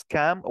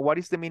 Scam, what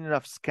is the meaning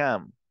of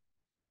scam?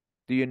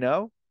 Do you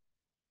know?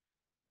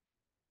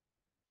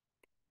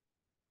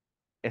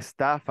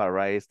 Estafa,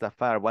 right?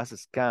 Estafar was a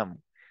scam.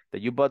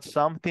 That you bought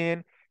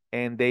something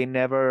and they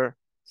never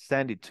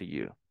send it to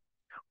you.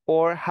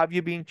 Or have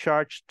you been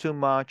charged too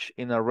much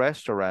in a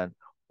restaurant?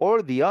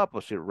 Or the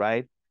opposite,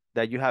 right?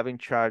 That you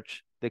haven't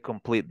charged the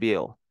complete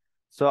bill.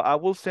 So I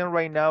will send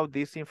right now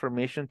this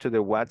information to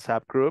the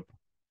WhatsApp group.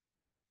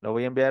 Lo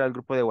voy a enviar al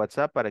grupo de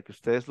WhatsApp para que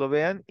ustedes lo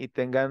vean y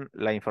tengan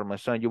la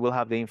información. You will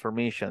have the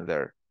information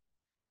there.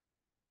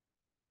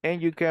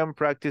 And you can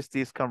practice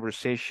this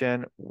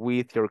conversation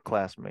with your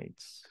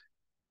classmates.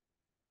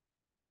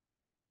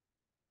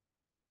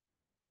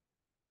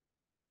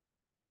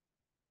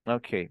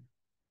 Okay.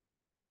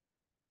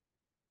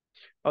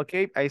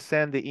 Okay, I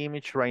send the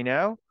image right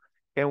now.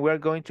 And we're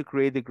going to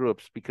create the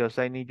groups because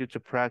I need you to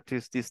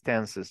practice these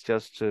tenses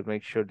just to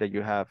make sure that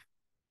you have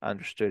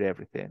understood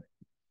everything.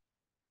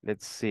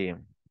 Let's see.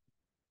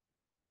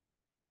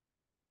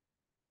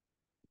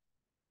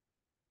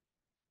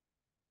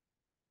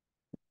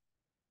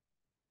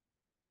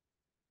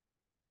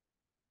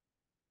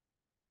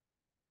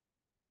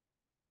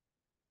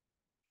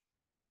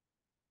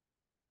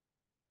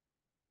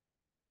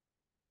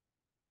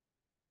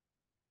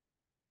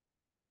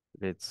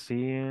 Let's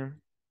see.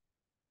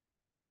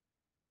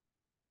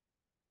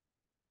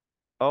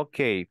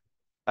 Okay.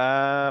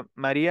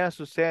 Maria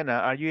Susana,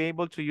 are you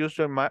able to use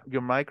your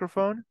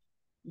microphone?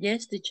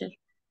 Yes, teacher.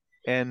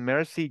 And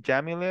Mercy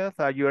Jamileth,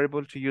 are you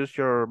able to use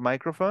your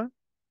microphone?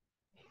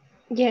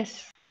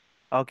 Yes.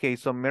 Okay,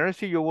 so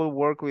Mercy, you will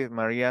work with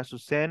Maria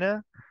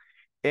Susana.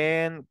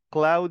 And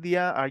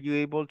Claudia, are you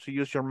able to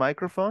use your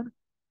microphone?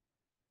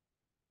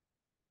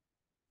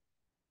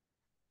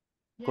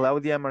 Yes.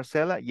 Claudia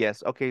Marcela?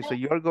 Yes. Okay, so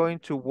you're going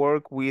to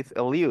work with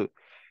Eliud.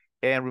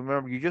 And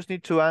remember, you just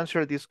need to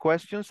answer these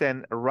questions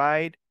and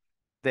write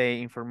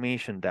the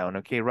information down,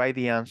 okay? Write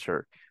the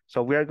answer.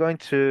 So we are going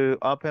to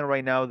open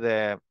right now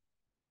the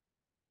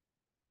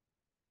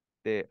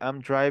I'm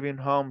driving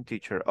home,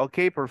 teacher.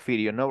 Okay,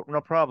 Porfirio,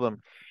 no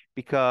problem.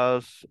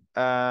 Because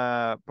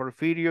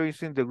Porfirio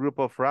is in the group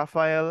of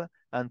Rafael,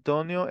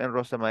 Antonio, and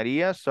Rosa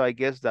Maria. So I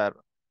guess that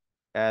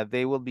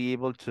they will be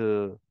able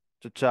to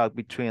talk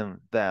between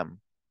them.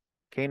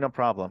 Okay, no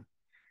problem.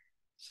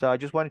 So I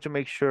just wanted to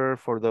make sure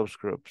for those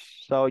groups.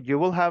 So you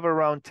will have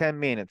around 10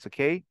 minutes,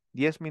 okay?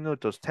 10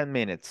 minutos, 10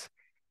 minutes.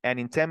 And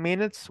in 10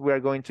 minutes, we are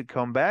going to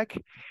come back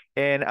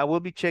and I will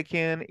be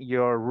checking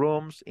your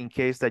rooms in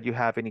case that you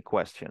have any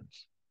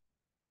questions.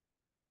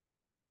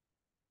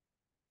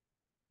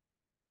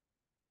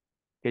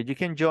 Okay, you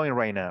can join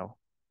right now.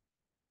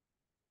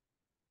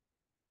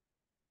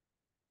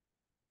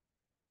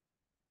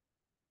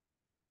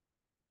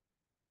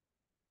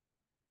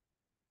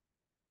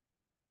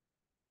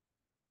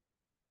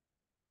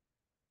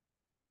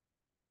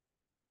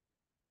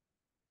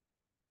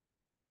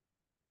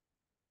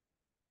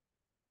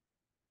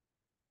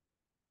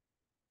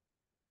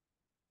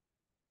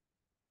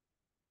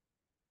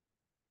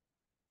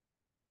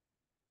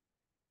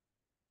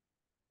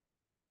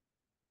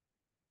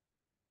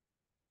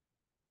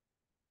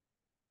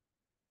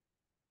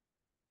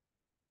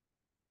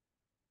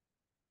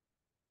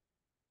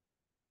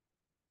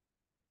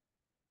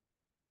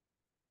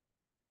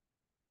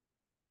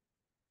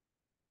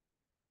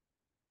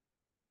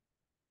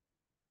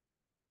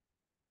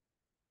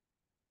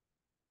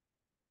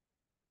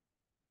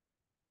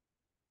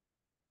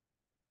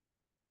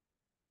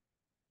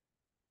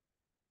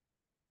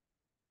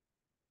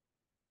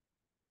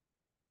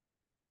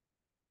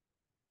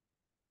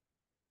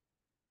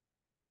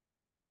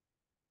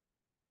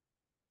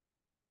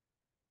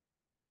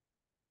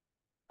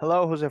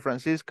 Hello, Jose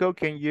Francisco,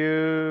 can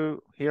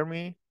you hear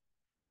me?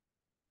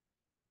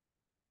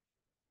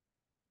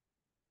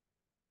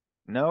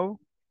 No?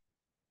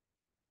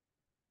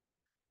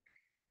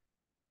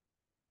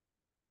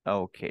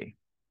 Okay.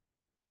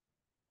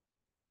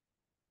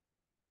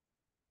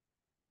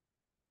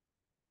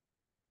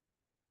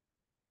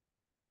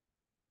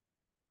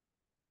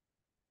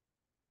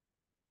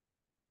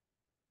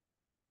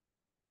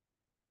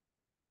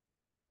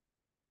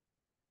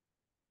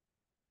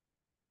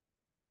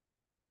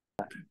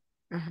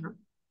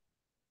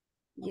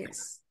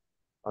 Yes.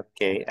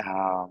 Okay.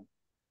 Have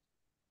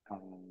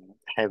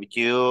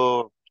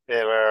you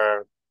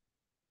ever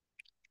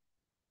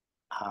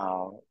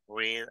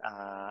read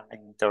an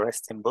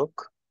interesting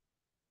book?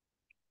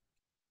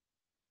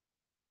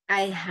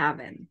 I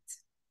haven't.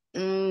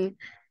 In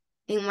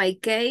my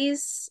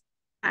case,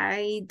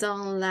 I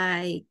don't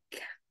like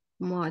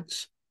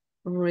much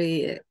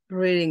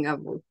reading a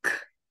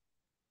book.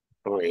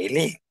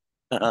 Really?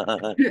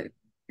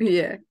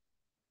 Yeah.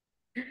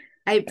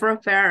 I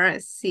prefer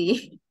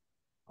see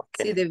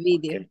Okay. the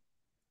video Okay.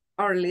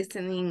 or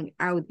listening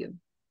audio.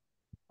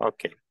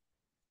 Okay.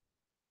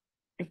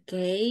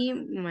 Okay,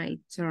 my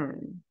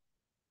turn.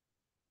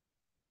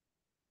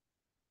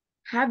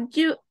 Have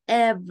you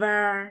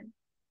ever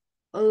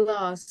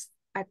lost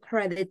a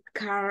credit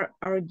card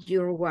or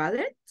your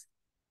wallet?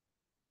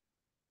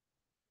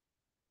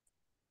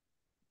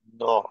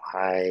 No,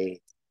 I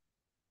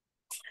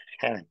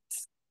haven't.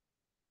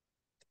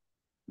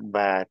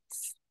 But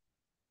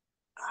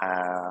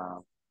uh,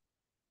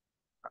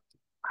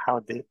 how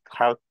do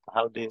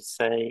you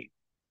say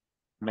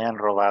me han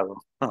robado?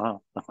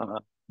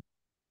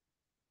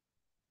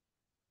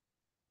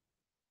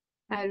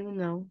 I don't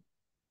know.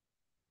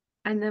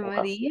 Ana Wow.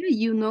 Maria,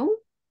 you know?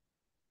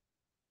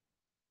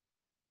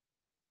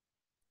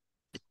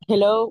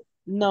 Hello.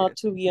 No,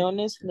 Yes. to be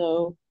honest,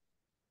 no.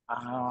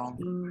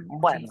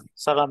 Bueno,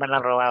 solo me la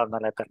han robado, no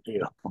la he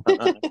perdido.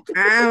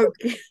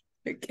 Okay.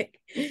 Okay.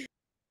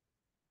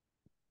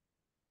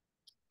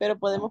 Pero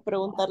podemos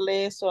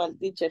preguntarle eso al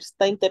teacher.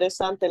 Está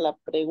interesante la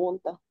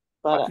pregunta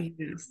para,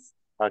 Yes.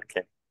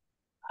 Okay.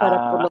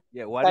 por lo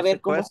Yeah, what is the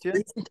saber cómo se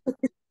question?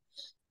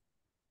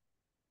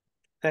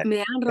 dice. Me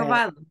han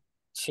robado.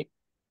 Sí.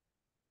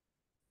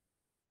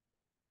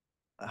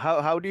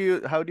 How do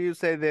you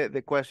say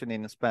the question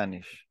in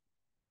Spanish?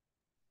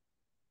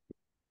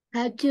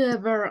 Have you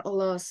ever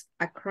lost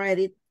a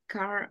credit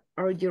card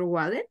or your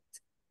wallet?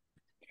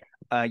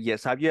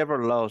 Yes, have you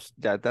ever lost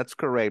that? That's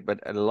correct, but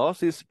a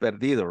loss is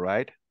perdido,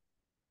 right?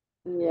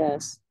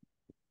 Yes.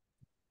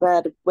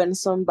 But when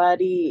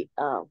somebody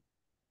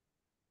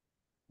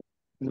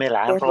Me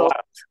la han te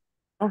roba,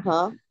 robado.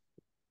 ajá,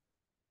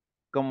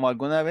 como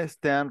alguna vez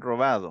te han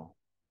robado.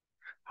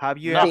 Have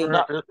you No,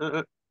 ever?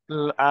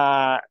 no,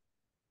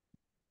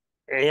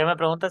 ella me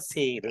pregunta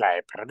si la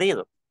he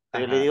perdido. Yo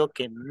le Ajá. digo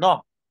que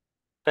no,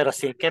 pero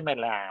sí que me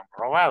la han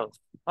robado.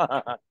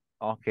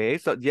 Okay,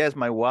 so yes,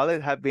 my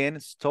wallet have been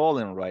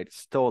stolen, right?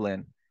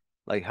 Stolen.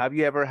 Like, have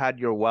you ever had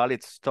your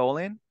wallet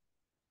stolen?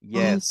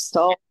 Yes,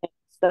 So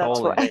that's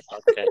stolen. right.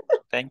 Okay,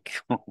 thank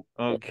you.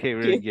 Okay,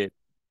 very good.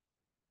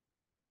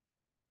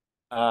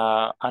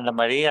 Ana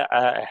Maria,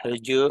 uh,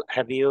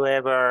 have you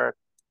ever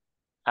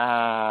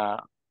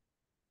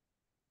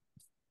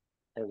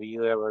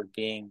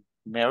been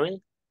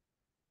married?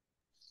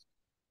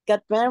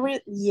 Got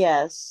married?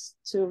 Yes.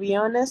 To be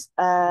honest,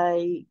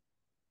 I'm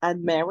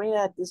married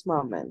at this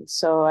moment.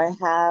 So I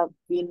have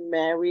been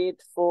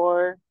married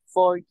for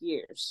 4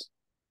 years.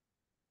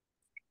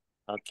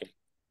 Okay.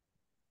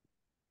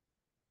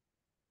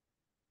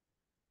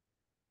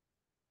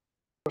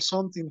 For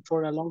something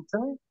for a long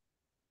time?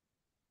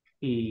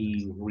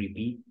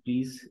 Repeat,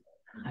 please.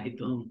 I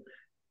don't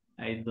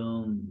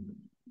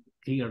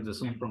clear the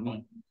song from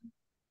me.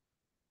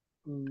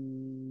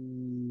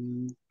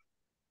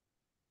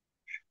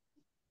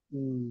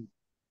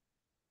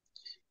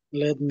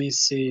 Let me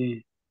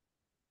see.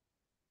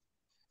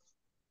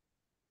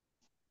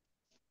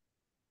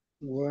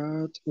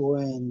 What,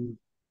 when?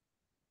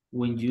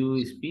 When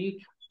you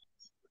speak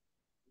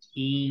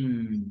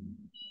in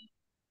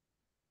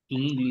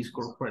English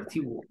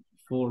corporativo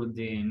for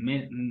the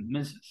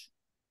message.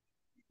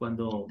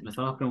 Cuando me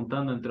estabas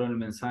preguntando, entró el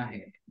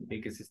mensaje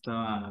de que se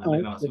estaba la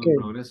grabación en Okay.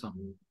 progreso.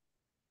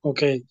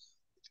 Okay.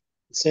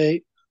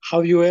 Say,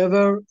 have you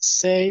ever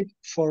saved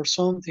for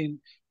something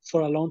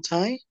for a long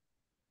time?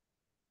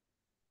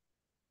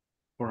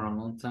 For a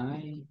long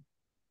time.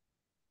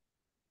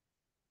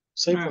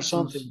 Save for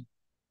something.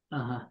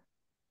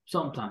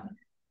 Sometime.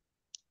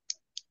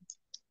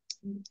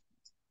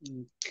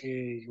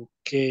 Okay.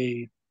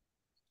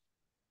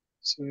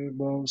 Say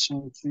about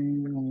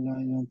something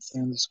online and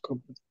then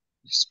discover.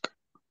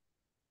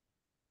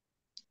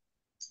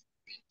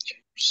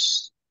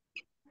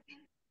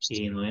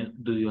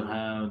 Do you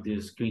have the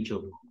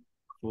screenshot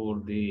for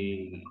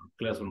the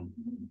classroom?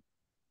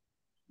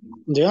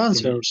 The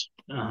answers.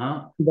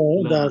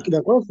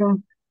 The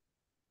question.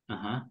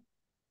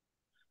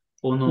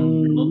 O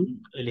no,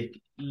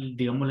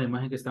 digamos, la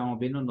imagen que estábamos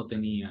viendo no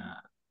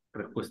tenía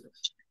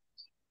respuestas.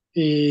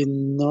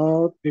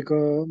 Not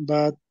because,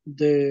 but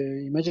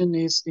the imagine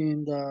is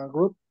in the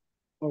group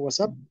or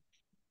WhatsApp.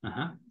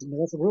 In the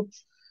WhatsApp group.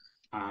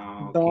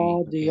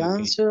 Okay, the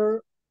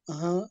answer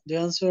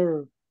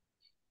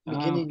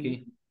beginning.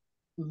 Okay.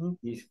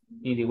 Is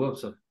in the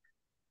website.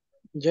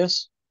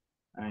 Yes.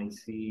 I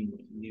see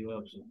the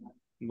website.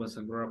 It was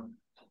a group.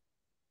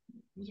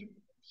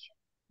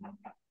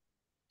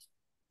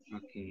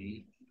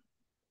 Okay.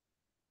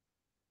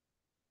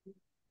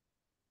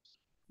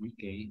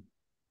 Okay.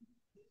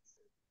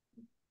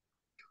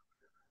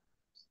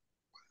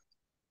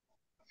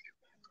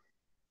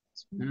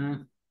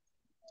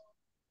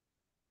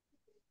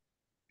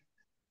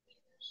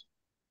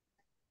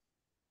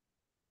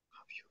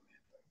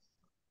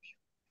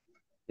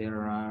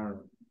 There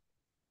are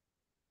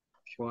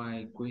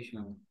 5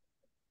 questions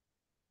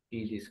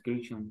in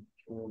description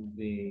for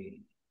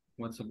the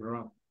WhatsApp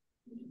group.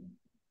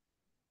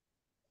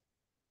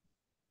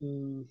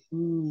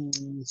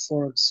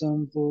 For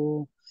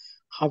example,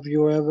 have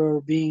you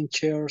ever been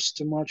charged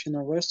too much in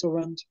a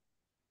restaurant?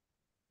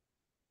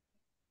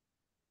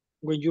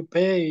 When you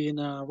pay in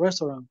a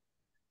restaurant,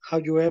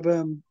 have you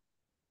ever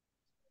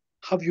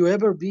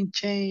been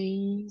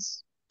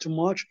charged too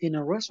much in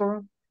a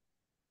restaurant?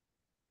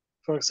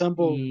 For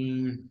example,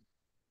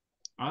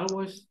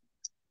 always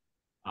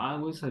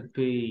I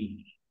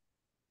pay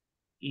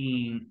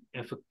in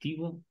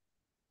efectivo.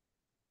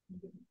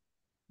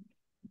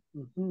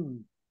 O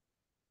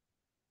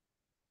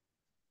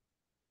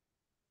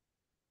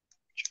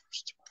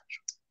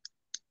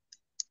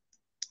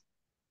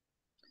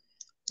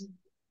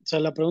sea,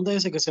 la pregunta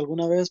dice que si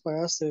alguna vez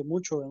pagaste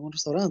mucho en un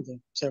restaurante.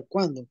 O sea,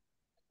 ¿cuándo?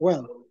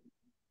 When?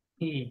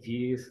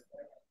 Yes.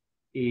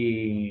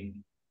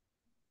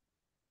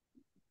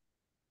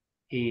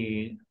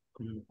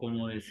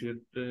 Como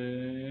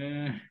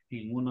decirte,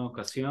 en una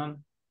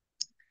ocasión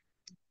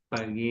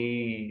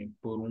pagué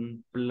por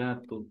un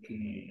plato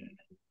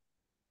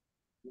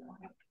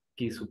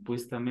que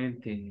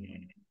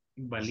supuestamente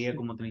valía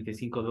como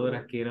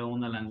 $35, que era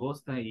una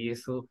langosta, y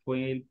eso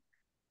fue el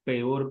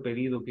peor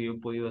pedido que yo he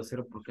podido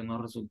hacer porque no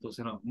resultó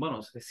ser,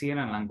 bueno, sí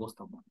eran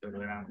langostas,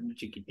 pero eran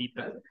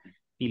chiquititas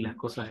y las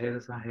cosas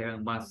esas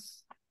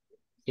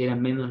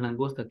eran menos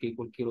langostas que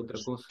cualquier otra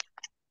cosa.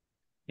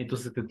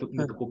 Entonces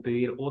me tocó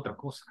pedir otra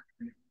cosa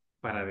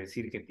para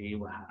decir que te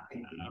ibas a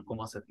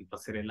cómo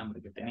satisfacer el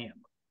hambre que tenía.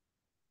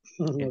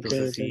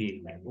 Entonces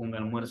sí, un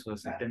almuerzo de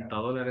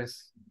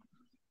 $70,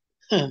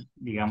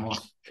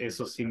 digamos,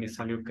 eso sí me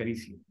salió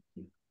carísimo.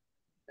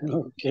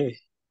 Ok.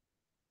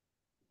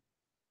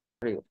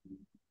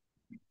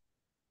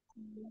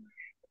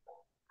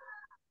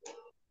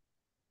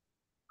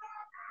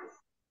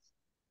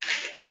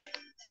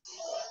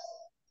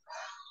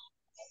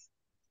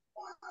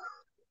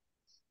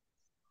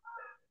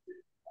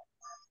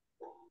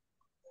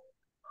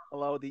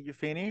 So did you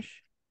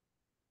finish?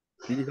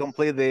 Did you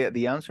complete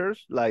the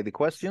answers, like the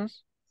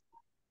questions?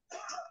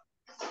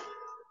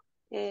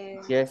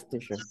 Yes,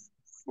 teacher.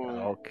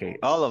 Okay,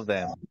 all of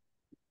them.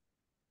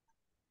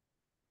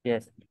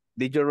 Yes,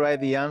 Did you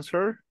write the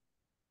answer?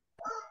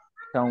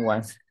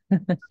 someone.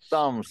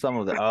 Some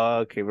of them.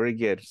 Okay, very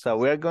good. So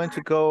we are going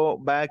to go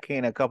back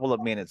in a couple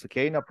of minutes,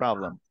 okay? No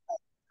problem.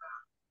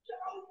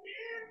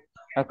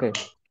 Okay.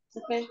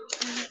 Okay.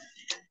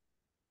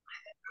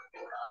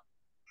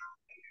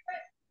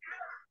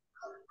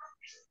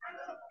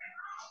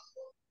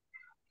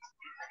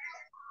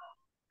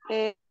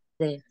 The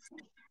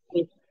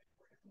with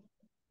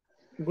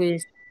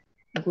with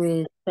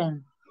with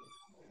pen.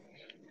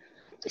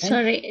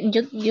 Sorry,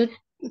 you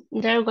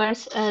there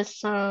was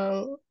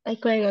some I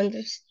couldn't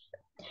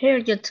hear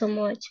you too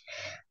much.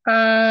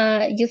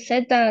 You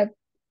said that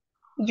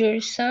your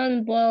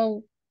son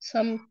bought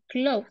some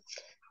clothes,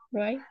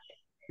 right?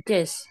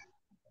 Yes.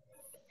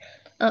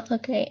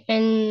 Okay,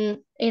 and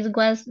it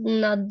was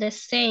not the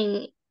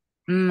same.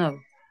 No.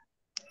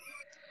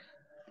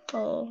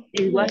 Oh,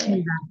 It yeah.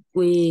 wasn't that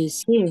we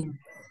see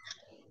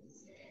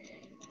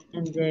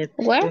in the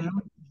What?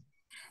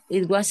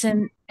 it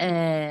wasn't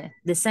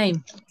the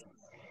same.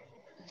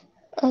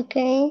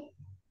 Okay.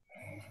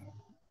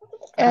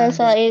 And And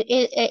so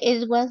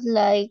it was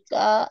like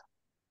I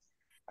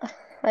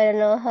don't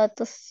know how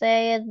to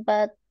say it,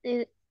 but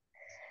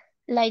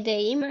like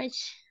the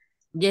image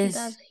that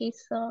yes, he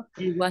saw.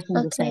 it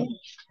wasn't the Okay. same.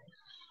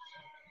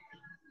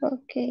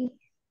 Okay.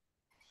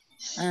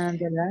 And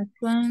the last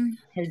one,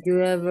 have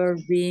you ever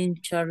been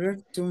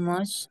charged too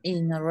much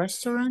in a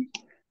restaurant?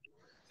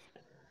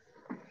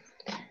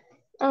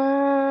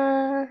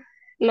 Uh,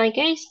 my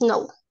case,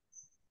 no.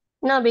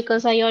 No,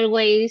 because I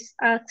always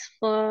ask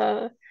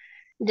for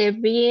the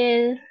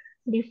bill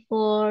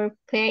before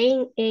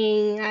paying,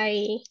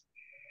 and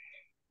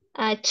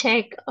I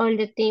check all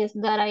the things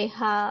that I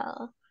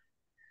have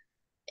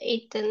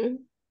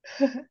eaten.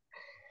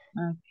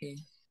 Okay.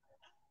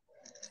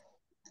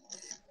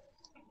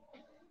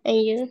 And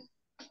you?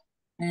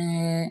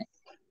 Uh,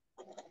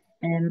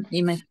 and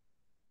in my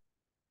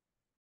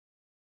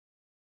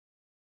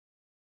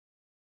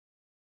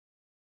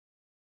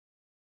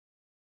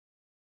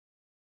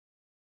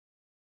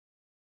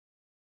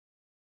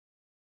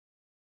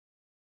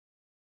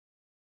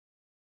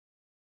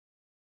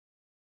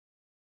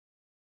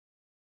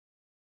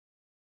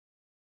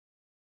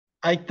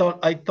I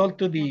told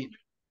to the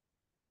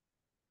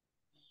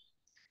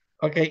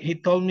okay, he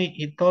told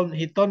me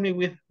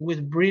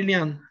with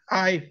brilliant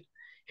eye,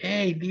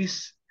 hey,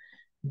 this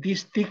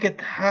ticket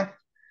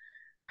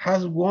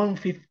has won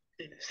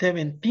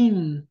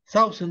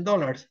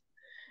 $17,000.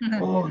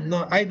 Oh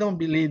no, I don't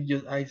believe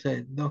you. I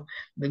said no.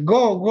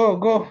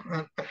 Go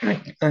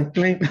and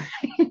claim.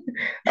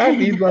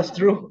 And it was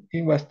true.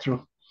 It was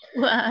true.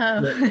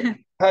 wow. Yeah.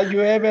 Have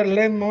you ever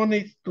lent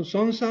money to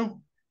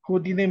someone who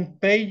didn't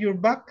pay you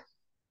back?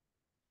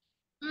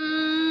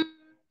 Mm,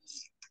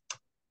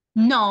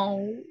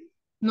 no,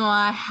 no,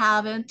 I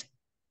haven't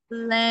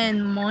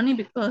lent money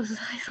because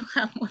I don't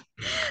have money.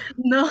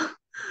 No,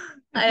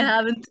 I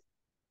haven't.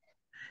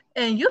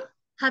 And you?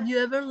 Have you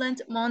ever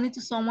lent money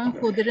to someone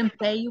who didn't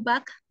pay you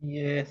back?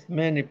 Yes,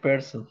 many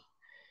persons.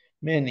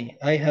 Many.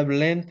 I have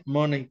lent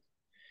money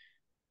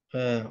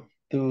uh,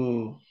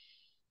 to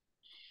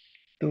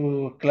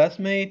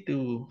classmate,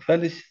 to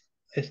fellow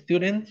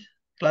students,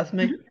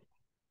 classmate,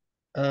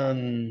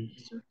 and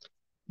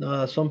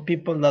some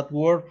people that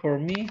work for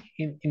me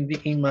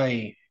in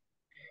my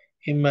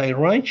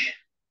ranch,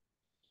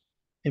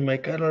 in my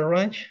cattle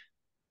ranch,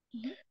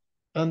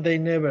 and they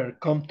never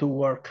come to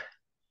work.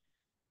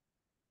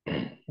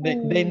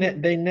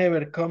 They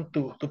never come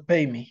to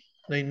pay me.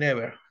 They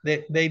never.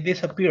 They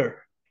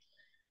disappear.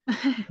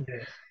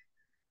 Yes.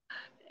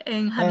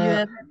 And have you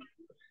ever?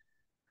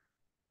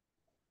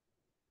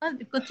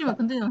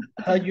 Continue.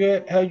 Have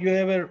you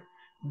ever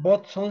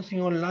bought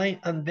something online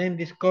and then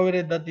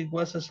discovered that it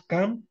was a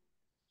scam?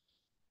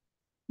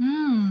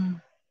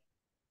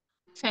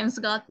 Thanks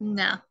God,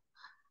 no.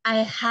 I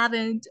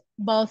haven't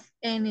bought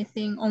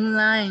anything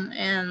online,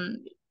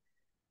 and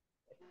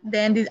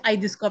then I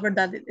discovered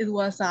that it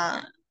was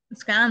a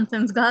scam.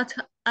 Thanks God.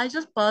 I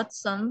just bought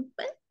some,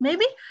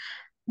 maybe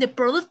the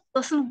product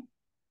doesn't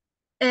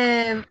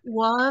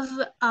was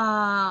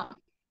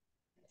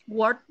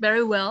worked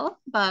very well,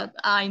 but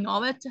I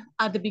know it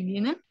at the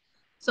beginning,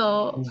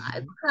 so I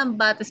don't have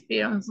bad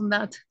experience on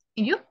that.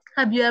 And you?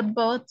 Have you ever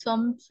bought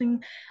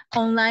something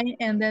online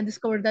and then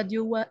discovered that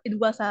it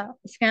was a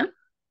scam?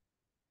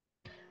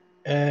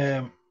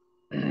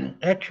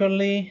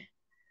 Actually,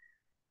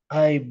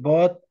 I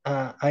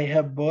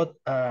have bought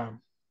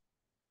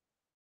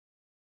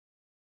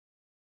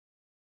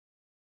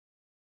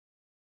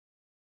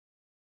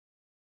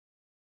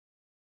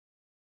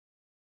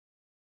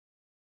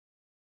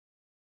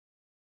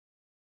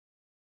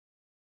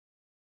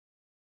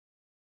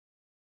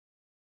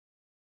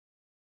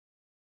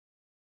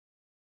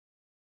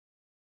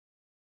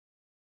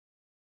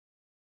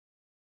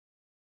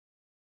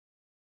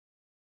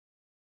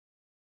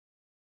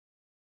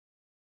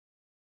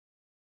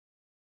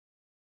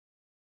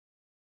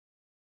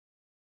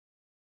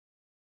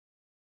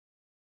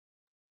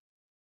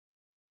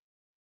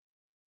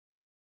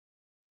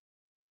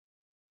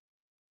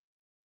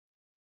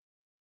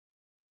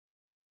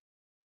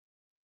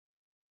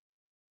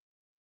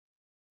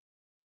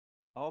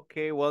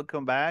Okay,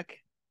 welcome back.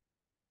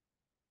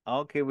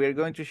 Okay, we're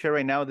going to share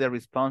right now the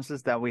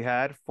responses that we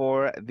had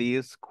for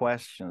these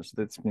questions.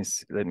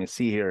 Let me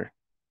see here.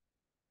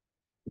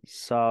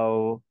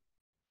 So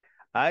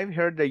I've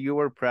heard that you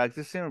were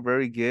practicing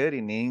very good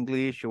in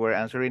English. You were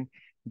answering.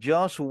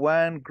 Just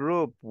one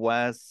group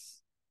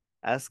was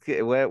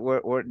asking where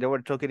they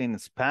were talking in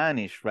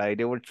Spanish, right?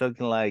 They were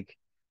talking like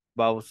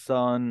about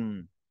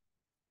some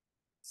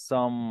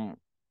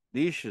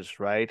dishes,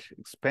 right?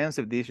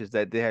 Expensive dishes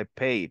that they have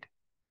paid.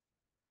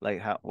 Like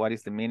what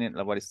is the meaning?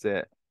 Like what is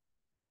the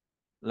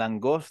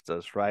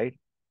langostas, right?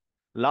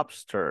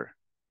 Lobster.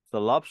 So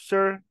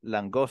lobster,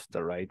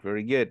 langosta, right?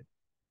 Very good.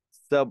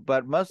 So,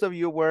 but most of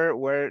you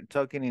were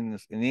talking in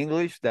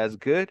English. That's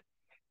good.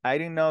 I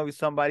don't know if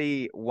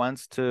somebody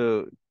wants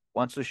to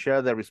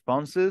share the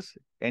responses.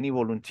 Any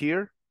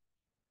volunteer?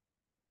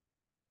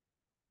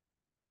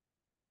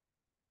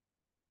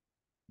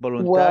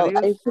 Well,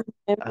 I Voluntarios?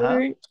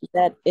 remember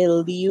that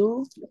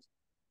Eliu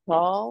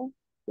called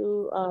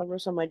to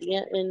Rosa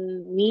Maria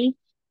and me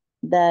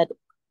that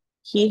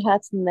he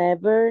has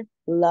never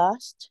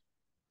lost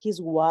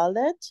his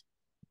wallet,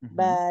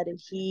 but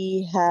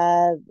he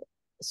had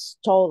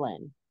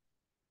stolen.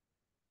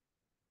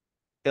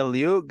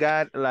 Eliu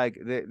got like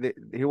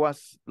he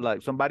was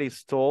like somebody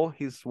stole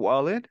his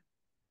wallet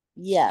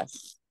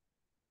Yes,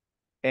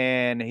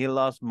 and he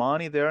lost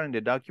money there in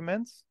the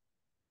documents.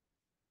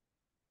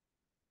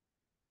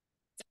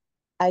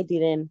 I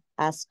didn't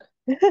ask.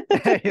 You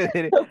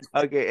did it.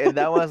 Okay, and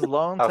that was a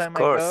long Of time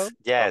ago. course,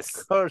 yes.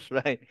 Of course,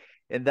 right.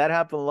 And that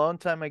happened a long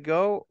time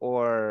ago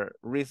or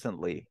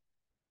recently?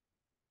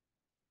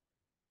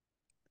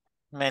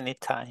 Many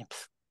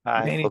times.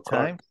 I Many forgot.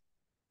 times.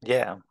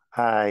 Yeah,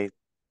 I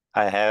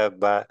have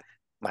mala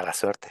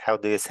suerte. How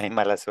do you say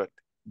mala suerte?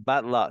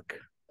 Bad luck.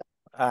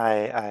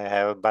 I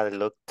have bad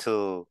luck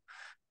to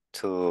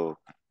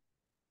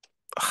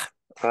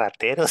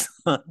rateros.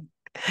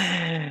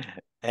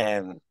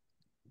 And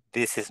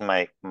this is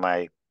my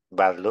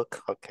bad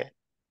luck. Okay.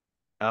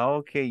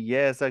 Okay,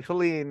 yes.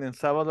 Actually, in El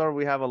Salvador,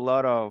 we have a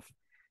lot of,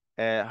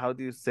 how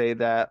do you say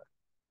that?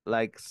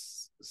 Like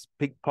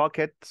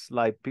pickpockets,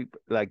 like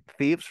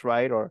thieves,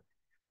 right? Or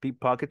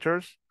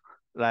pickpocketers.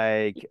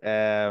 Like,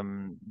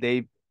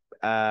 they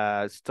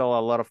stole a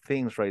lot of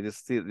things, right?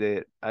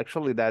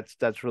 Actually,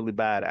 that's really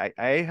bad.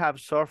 I have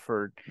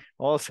suffered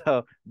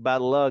also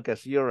bad luck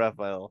as you,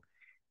 Rafael.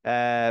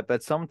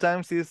 But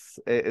sometimes it's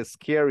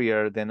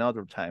scarier than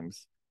other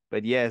times.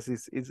 But yes,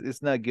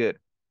 it's not good.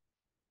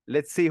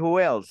 Let's see who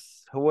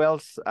else. Who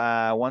else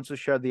wants to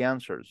share the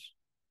answers?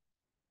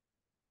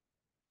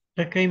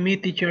 Okay, me,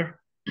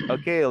 teacher.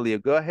 Okay, Elio,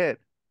 go ahead.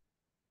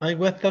 I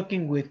was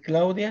talking with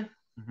Claudia.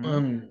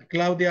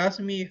 Claudia asked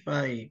me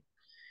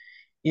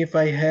if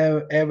I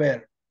have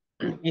ever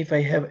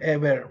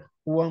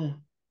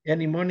won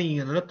any money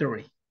in a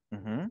lottery.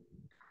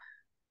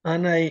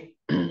 And I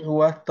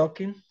was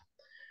talking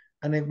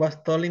and I was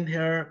telling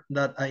her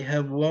that I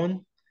have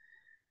won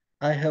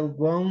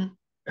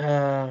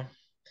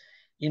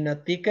in a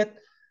ticket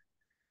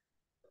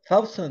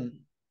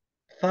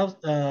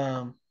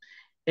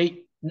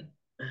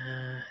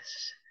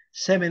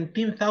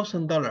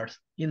 $17,000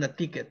 in a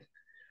ticket.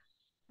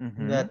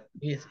 That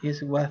is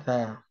was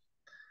a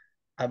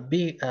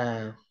big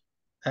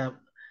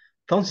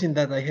something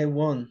that I have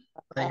won.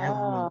 I have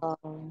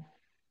won.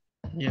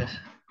 Yes.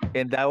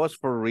 And that was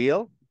for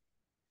real?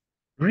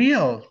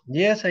 Real.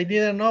 Yes, I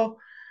didn't know.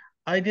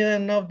 I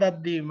didn't know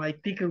that my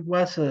ticket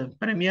was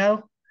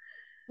premiado.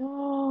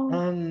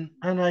 And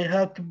I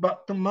had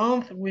to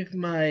mount with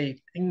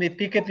in the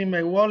ticket in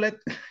my wallet.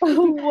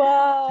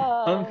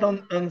 Wow.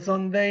 On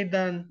Sunday,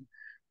 then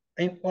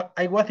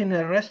I was in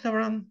a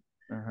restaurant.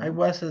 I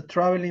was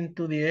traveling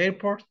to the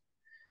airport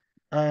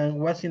and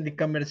was in the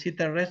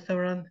Camercita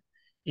restaurant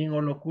in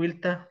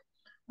Oloquilta.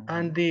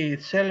 And the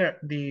seller,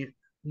 the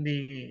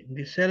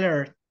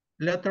seller,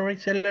 lottery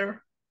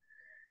seller,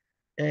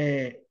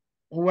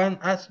 one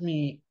asked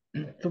me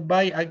to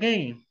buy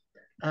again.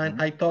 And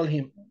I told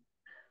him,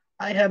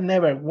 I have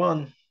never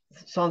won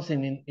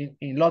something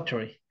in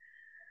lottery,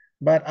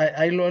 but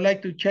I would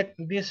like to check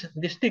this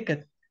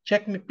ticket.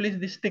 Check me, please,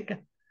 this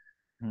ticket.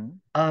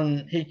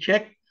 And he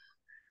checked,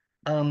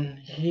 and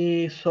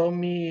he saw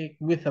me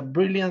with a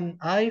brilliant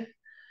eye,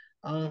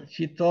 and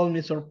she told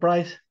me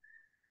surprising,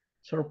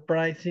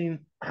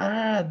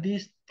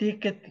 this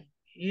ticket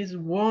is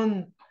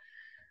won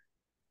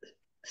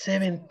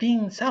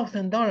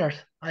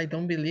 $17,000. I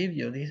don't believe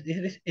you.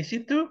 Is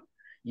it true?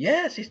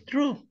 Yes, it's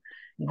true.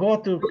 Go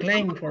to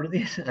claim for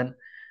this. And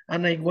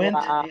I went,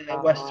 Wow. and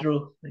it was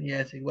true.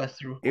 Yes, it was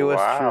true. It was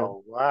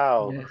true.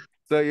 Wow. Yes.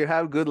 So you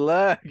have good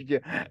luck.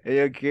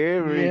 Okay,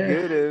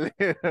 very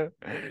good.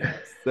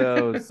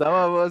 So some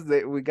of us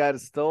we got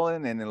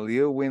stolen and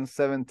Leo wins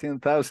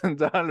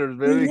 $17,000.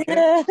 Very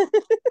good.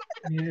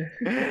 Yeah.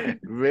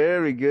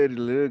 Very good,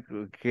 Luke.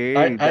 Okay,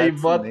 that's I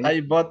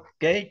amazing. bought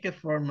cake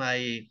for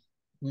my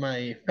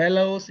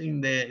fellows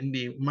in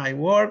my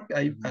work.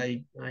 I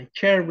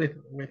share with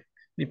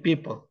the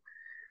people.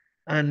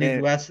 And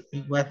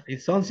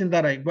it's something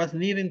that I was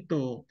needing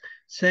to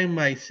send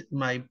my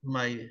son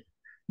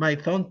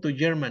to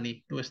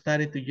Germany, to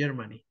study to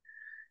Germany.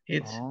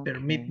 It's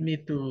permit me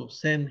to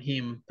send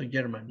him to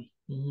Germany.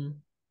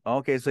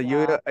 Okay, so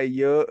you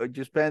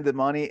spend the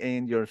money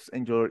in your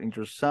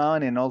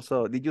son, and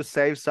also did you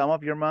save some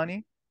of your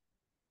money?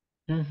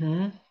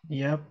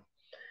 Yep.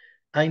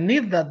 I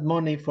need that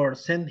money for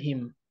send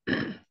him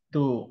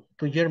to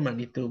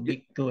Germany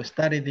to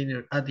study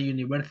at the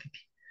university.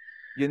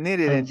 You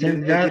needed it.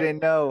 You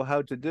didn't know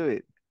how to do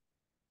it.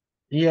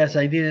 Yes,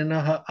 I didn't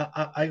know how.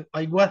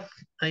 I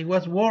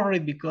was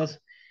worried because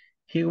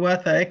he was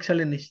an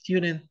excellent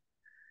student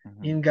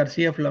in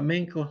Garcia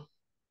Flamenco.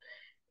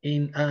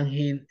 And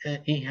he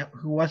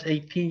was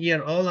 18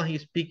 years old, and he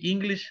speak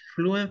English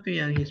fluently,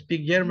 and he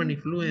speak German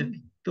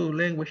fluently, two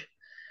language.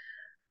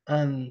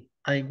 And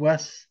I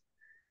was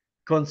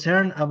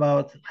concerned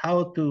about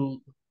how to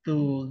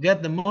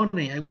get the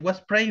money. I was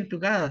praying to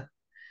God,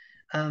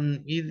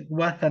 and it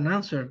was an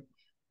answer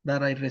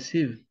that I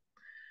received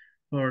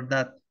for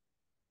that.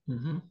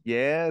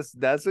 Yes,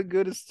 that's a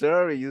good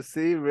story. You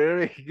see,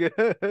 very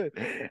good.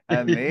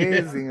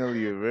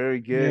 Amazingly, very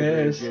good.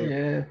 Yes, very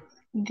good.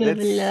 yeah. Good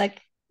luck.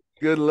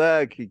 Good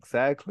luck,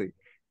 exactly.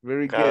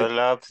 Very God good.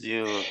 loves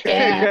you.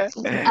 Yeah,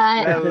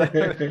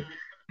 God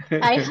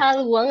I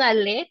had one at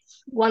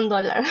least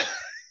 $1.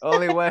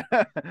 only one,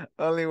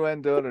 only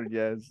 $1.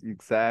 Yes,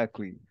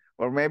 exactly.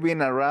 Or maybe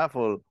in a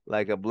raffle,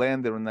 like a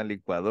blender, una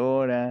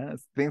licuadora,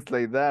 things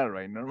like that,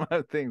 right?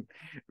 Normal things.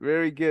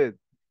 Very good.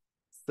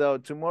 So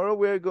tomorrow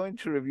we're going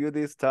to review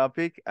this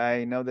topic.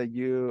 I know that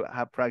you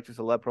have practiced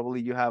a lot.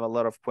 Probably you have a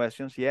lot of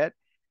questions yet,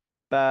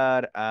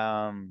 but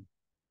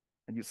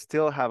you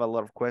still have a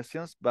lot of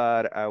questions,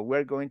 but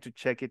we're going to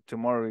check it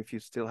tomorrow if you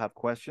still have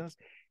questions.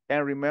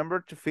 And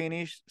remember to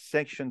finish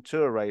section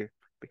 2, right?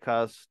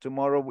 Because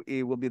tomorrow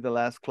it will be the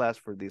last class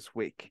for this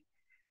week.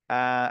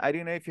 I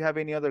don't know if you have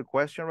any other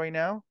question right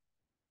now.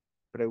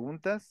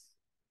 Preguntas?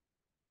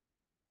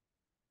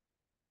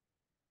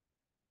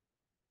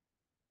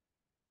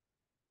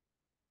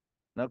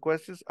 No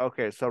questions?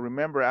 Okay, so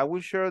remember, I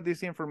will share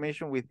this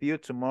information with you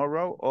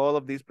tomorrow, all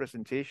of this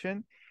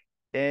presentation.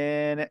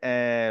 And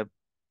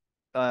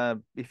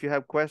if you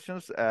have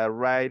questions,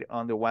 write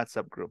on the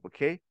WhatsApp group,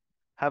 okay?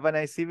 Have a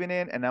nice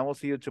evening, and I will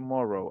see you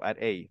tomorrow at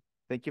 8.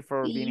 Thank you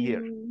for being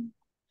here.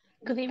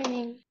 Good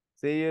evening.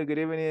 See you. Good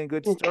evening.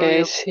 Good story.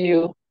 Okay, see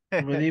you.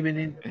 Good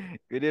evening.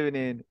 Good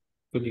evening.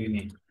 Good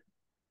evening.